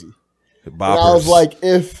crazy. And I was like,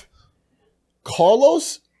 if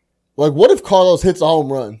Carlos, like, what if Carlos hits a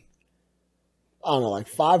home run? I don't know, like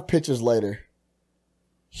 5 pitches later,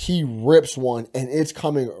 he rips one, and it's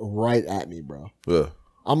coming right at me, bro. Yeah.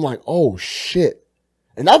 I'm like, oh, shit.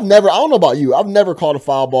 And I don't know about you. I've never caught a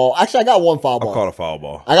foul ball. Actually, I got one foul ball. I caught a foul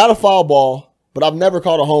ball. I got a foul ball, but I've never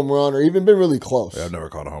caught a home run or even been really close. Yeah, I've never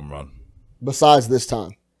caught a home run. Besides this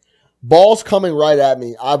time. Ball's coming right at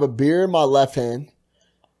me. I have a beer in my left hand.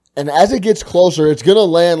 And as it gets closer, it's going to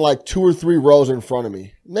land like 2 or 3 rows in front of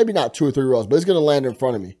me. Maybe not 2 or 3 rows, but it's going to land in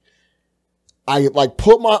front of me. I like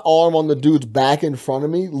put my arm on the dude's back in front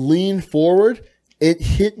of me, lean forward. It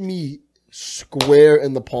hit me square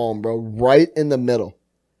in the palm, bro. Right in the middle.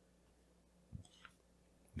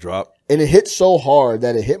 Drop. And it hit so hard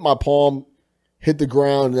that it hit my palm, hit the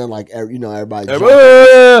ground, and then like, everybody jumped.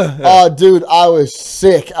 Oh, dude, I was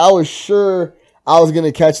sick. I was sure I was going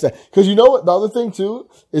to catch that. Because you know what? The other thing, too,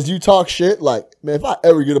 is you talk shit like, man, if I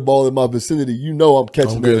ever get a ball in my vicinity, you know I'm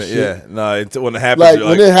catching that shit. Yeah. No, when it happens, like,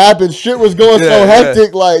 when it happened, shit was going so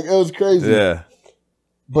hectic. Like, it was crazy. Yeah.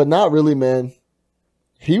 But not really, man.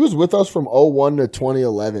 He was with us from 2001 to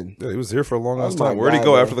 2011. Yeah, he was here for a long ass Oh, my time. Where'd he God,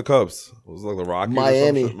 go bro. after the Cubs? It was like the Rockies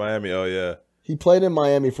Miami. or some shit? Miami, oh yeah. He played in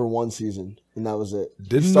Miami for 1 season, and that was it.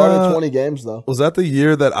 Didn't, he started 20 games, though. Was that the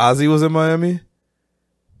year that Ozzy was in Miami?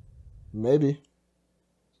 Maybe.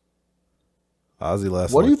 Ozzy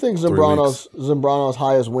lasted What do you like think 3 weeks. Zambrano's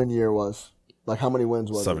highest win year was? Like, how many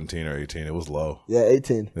wins was 17 or 18. It was low. it? Yeah,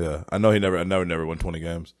 18. Yeah. I know he never won 20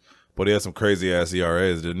 games. But he had some crazy ass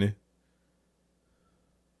ERAs, didn't he?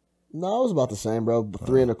 No, it was about the same, bro.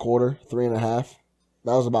 3.25, 3.5.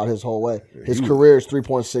 That was about his whole way. His career is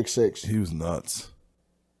 3.66. He was nuts.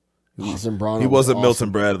 Zambrano He wasn't was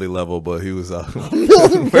Milton Bradley level, but he was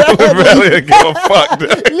Milton Bradley didn't give a fuck.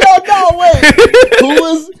 Yo, no,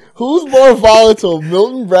 wait. Who's more volatile,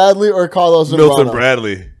 Milton Bradley or Carlos Zambrano? Milton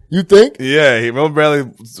Bradley. You think? Yeah, Milton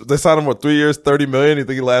Bradley. They signed him 3 years, $30 million. You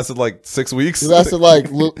think he lasted like 6 weeks? He lasted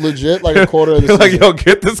like legit like a quarter of the season. Like, yo,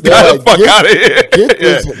 get this guy the fuck out of here. Get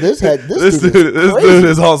this dude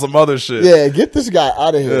is on some other shit. Yeah, get this guy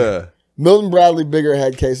out of here. Yeah. Milton Bradley, bigger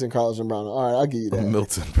head case than Carlos Zambrano. All right, I'll give you that.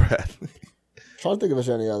 Milton Bradley. Trying to think if there's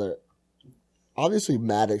any other. Obviously,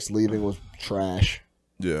 Maddox leaving was trash.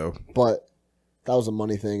 Yeah. But that was a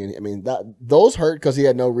money thing, and I mean those hurt because he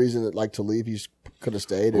had no reason to leave. He could have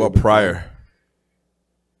stayed. What Pryor?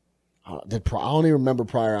 I don't even remember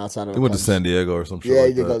Pryor outside of. He went to San Diego or some shit. Yeah, like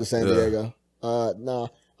he did that. go to San Diego. No,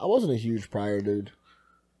 I wasn't a huge Pryor dude.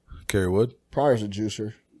 Kerry Wood. Pryor's a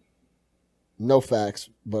juicer. No facts,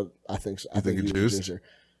 but I think so. I think he he was juiced? a juicer.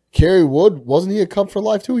 Kerry Wood, wasn't he a Cub for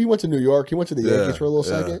life too? He went to New York. He went to the Yankees for a little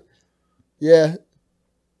second. Yeah.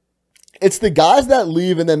 It's the guys that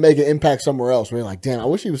leave and then make an impact somewhere else. Where you're like, damn, I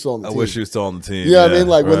wish he was still on the team. I wish he was still on the team. You know what I mean?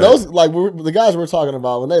 Like, when right. those, like, the guys we're talking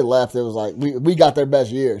about, when they left, it was like, we got their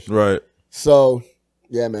best years. Right. So,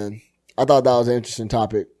 yeah, man. I thought that was an interesting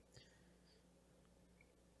topic.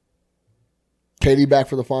 KD back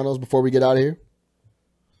for the finals before we get out of here?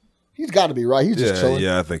 He's got to be, right? He's just chilling.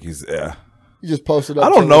 Yeah, I think he's, He just posted up. I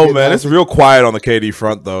don't know, man. It's real quiet on the KD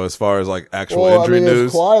front, though, as far as like actual injury news.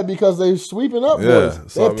 It's quiet because they're sweeping up. Yeah,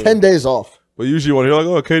 boys. They have 10 days off. But usually when you're like,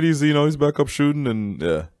 oh, KD's, he's back up shooting, and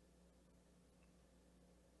yeah.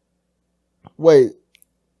 Wait.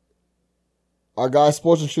 Our guy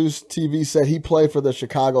Sports and Shoes TV said he played for the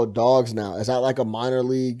Chicago Dogs now. Is that like a minor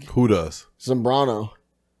league? Who does? Zambrano.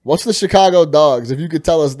 What's the Chicago Dogs? If you could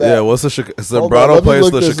tell us that. Yeah, what's the Zambrano plays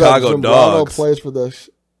for the Chicago Dogs. Zambrano plays for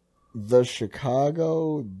the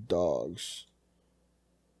Chicago Dogs.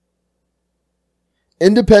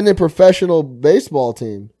 Independent professional baseball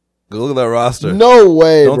team. Go look at that roster. No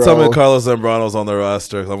way, Don't bro. tell me Carlos Zambrano's on the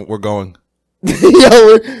roster. We're going.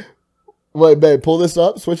 Wait, babe, pull this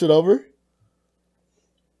up. Switch it over.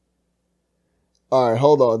 All right,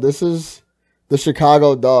 hold on. This is the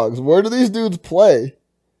Chicago Dogs. Where do these dudes play?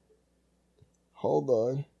 Hold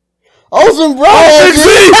on. Oh, Zambrano!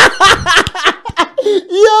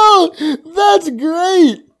 Yo, that's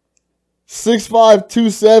great. 6'5",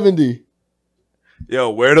 270. Yo,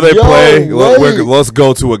 where do they play? Let's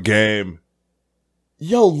go to a game.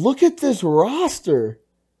 Yo, look at this roster.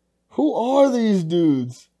 Who are these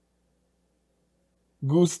dudes?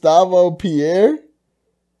 Gustavo Pierre?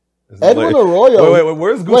 Edwin Arroyo. Wait.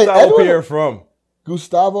 Where's Gustavo Pierre from?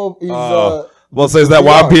 Gustavo, he's well, is that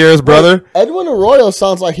Juan Pierre's brother? Edwin Arroyo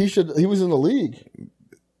sounds like he was in the league.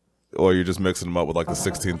 Or you're just mixing them up with like the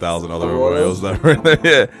 16,000 other Arroyos that were in there.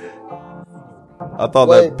 Yeah. I thought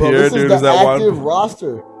that Pierre dude is that one. Active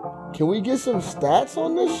roster. Can we get some stats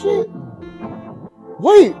on this shit?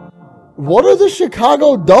 Wait, what are the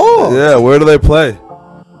Chicago Dogs? Yeah, where do they play?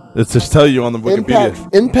 It's just tell you on the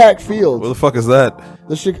Wikipedia. Impact Field. Where the fuck is that?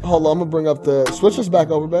 Hold on, I'm gonna bring up switch this back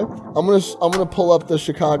over, babe. I'm gonna pull up the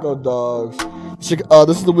Chicago Dogs. This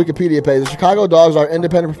is the Wikipedia page. The Chicago Dogs are an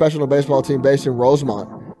independent professional baseball team based in Rosemont.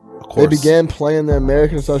 Of course. They began playing the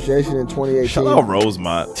American Association in 2018. Shout out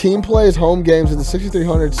Rosemont. Team plays home games at the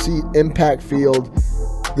 6,300 seat Impact Field.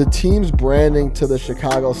 The team's branding to the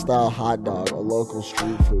Chicago style hot dog, a local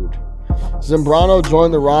street food. Zambrano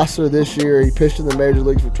joined the roster this year. He pitched in the major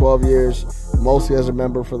leagues for 12 years, mostly as a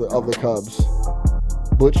member of the Cubs.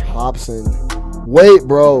 Butch Hobson. Wait,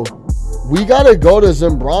 bro. We got to go to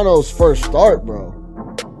Zambrano's first start, bro.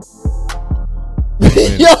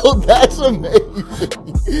 Yo, that's amazing.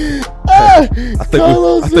 I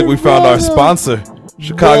think we found our sponsor,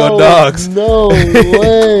 Chicago Dogs. No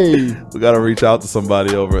way. We got to reach out to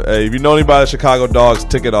somebody over. Hey, if you know anybody at Chicago Dogs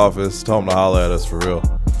ticket office, tell them to holler at us for real.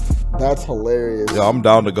 That's hilarious. Yo, I'm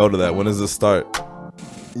down to go to that. When does this start?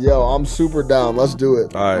 Yo, I'm super down. Let's do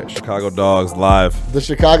it. All right, Chicago Dogs live. The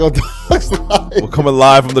Chicago Dogs live. We're coming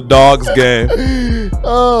live from the Dogs game.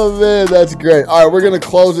 Oh, man, that's great. All right, we're going to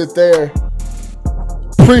close it there.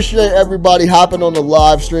 Appreciate everybody hopping on the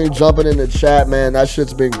live stream, jumping in the chat, man. That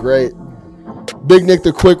shit's been great. Big Nick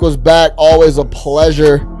the Quick was back. Always a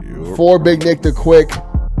pleasure. For Big Nick the Quick,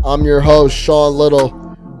 I'm your host, Sean Little.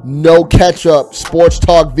 No catch up. Sports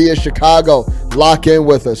talk via Chicago. Lock in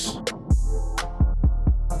with us.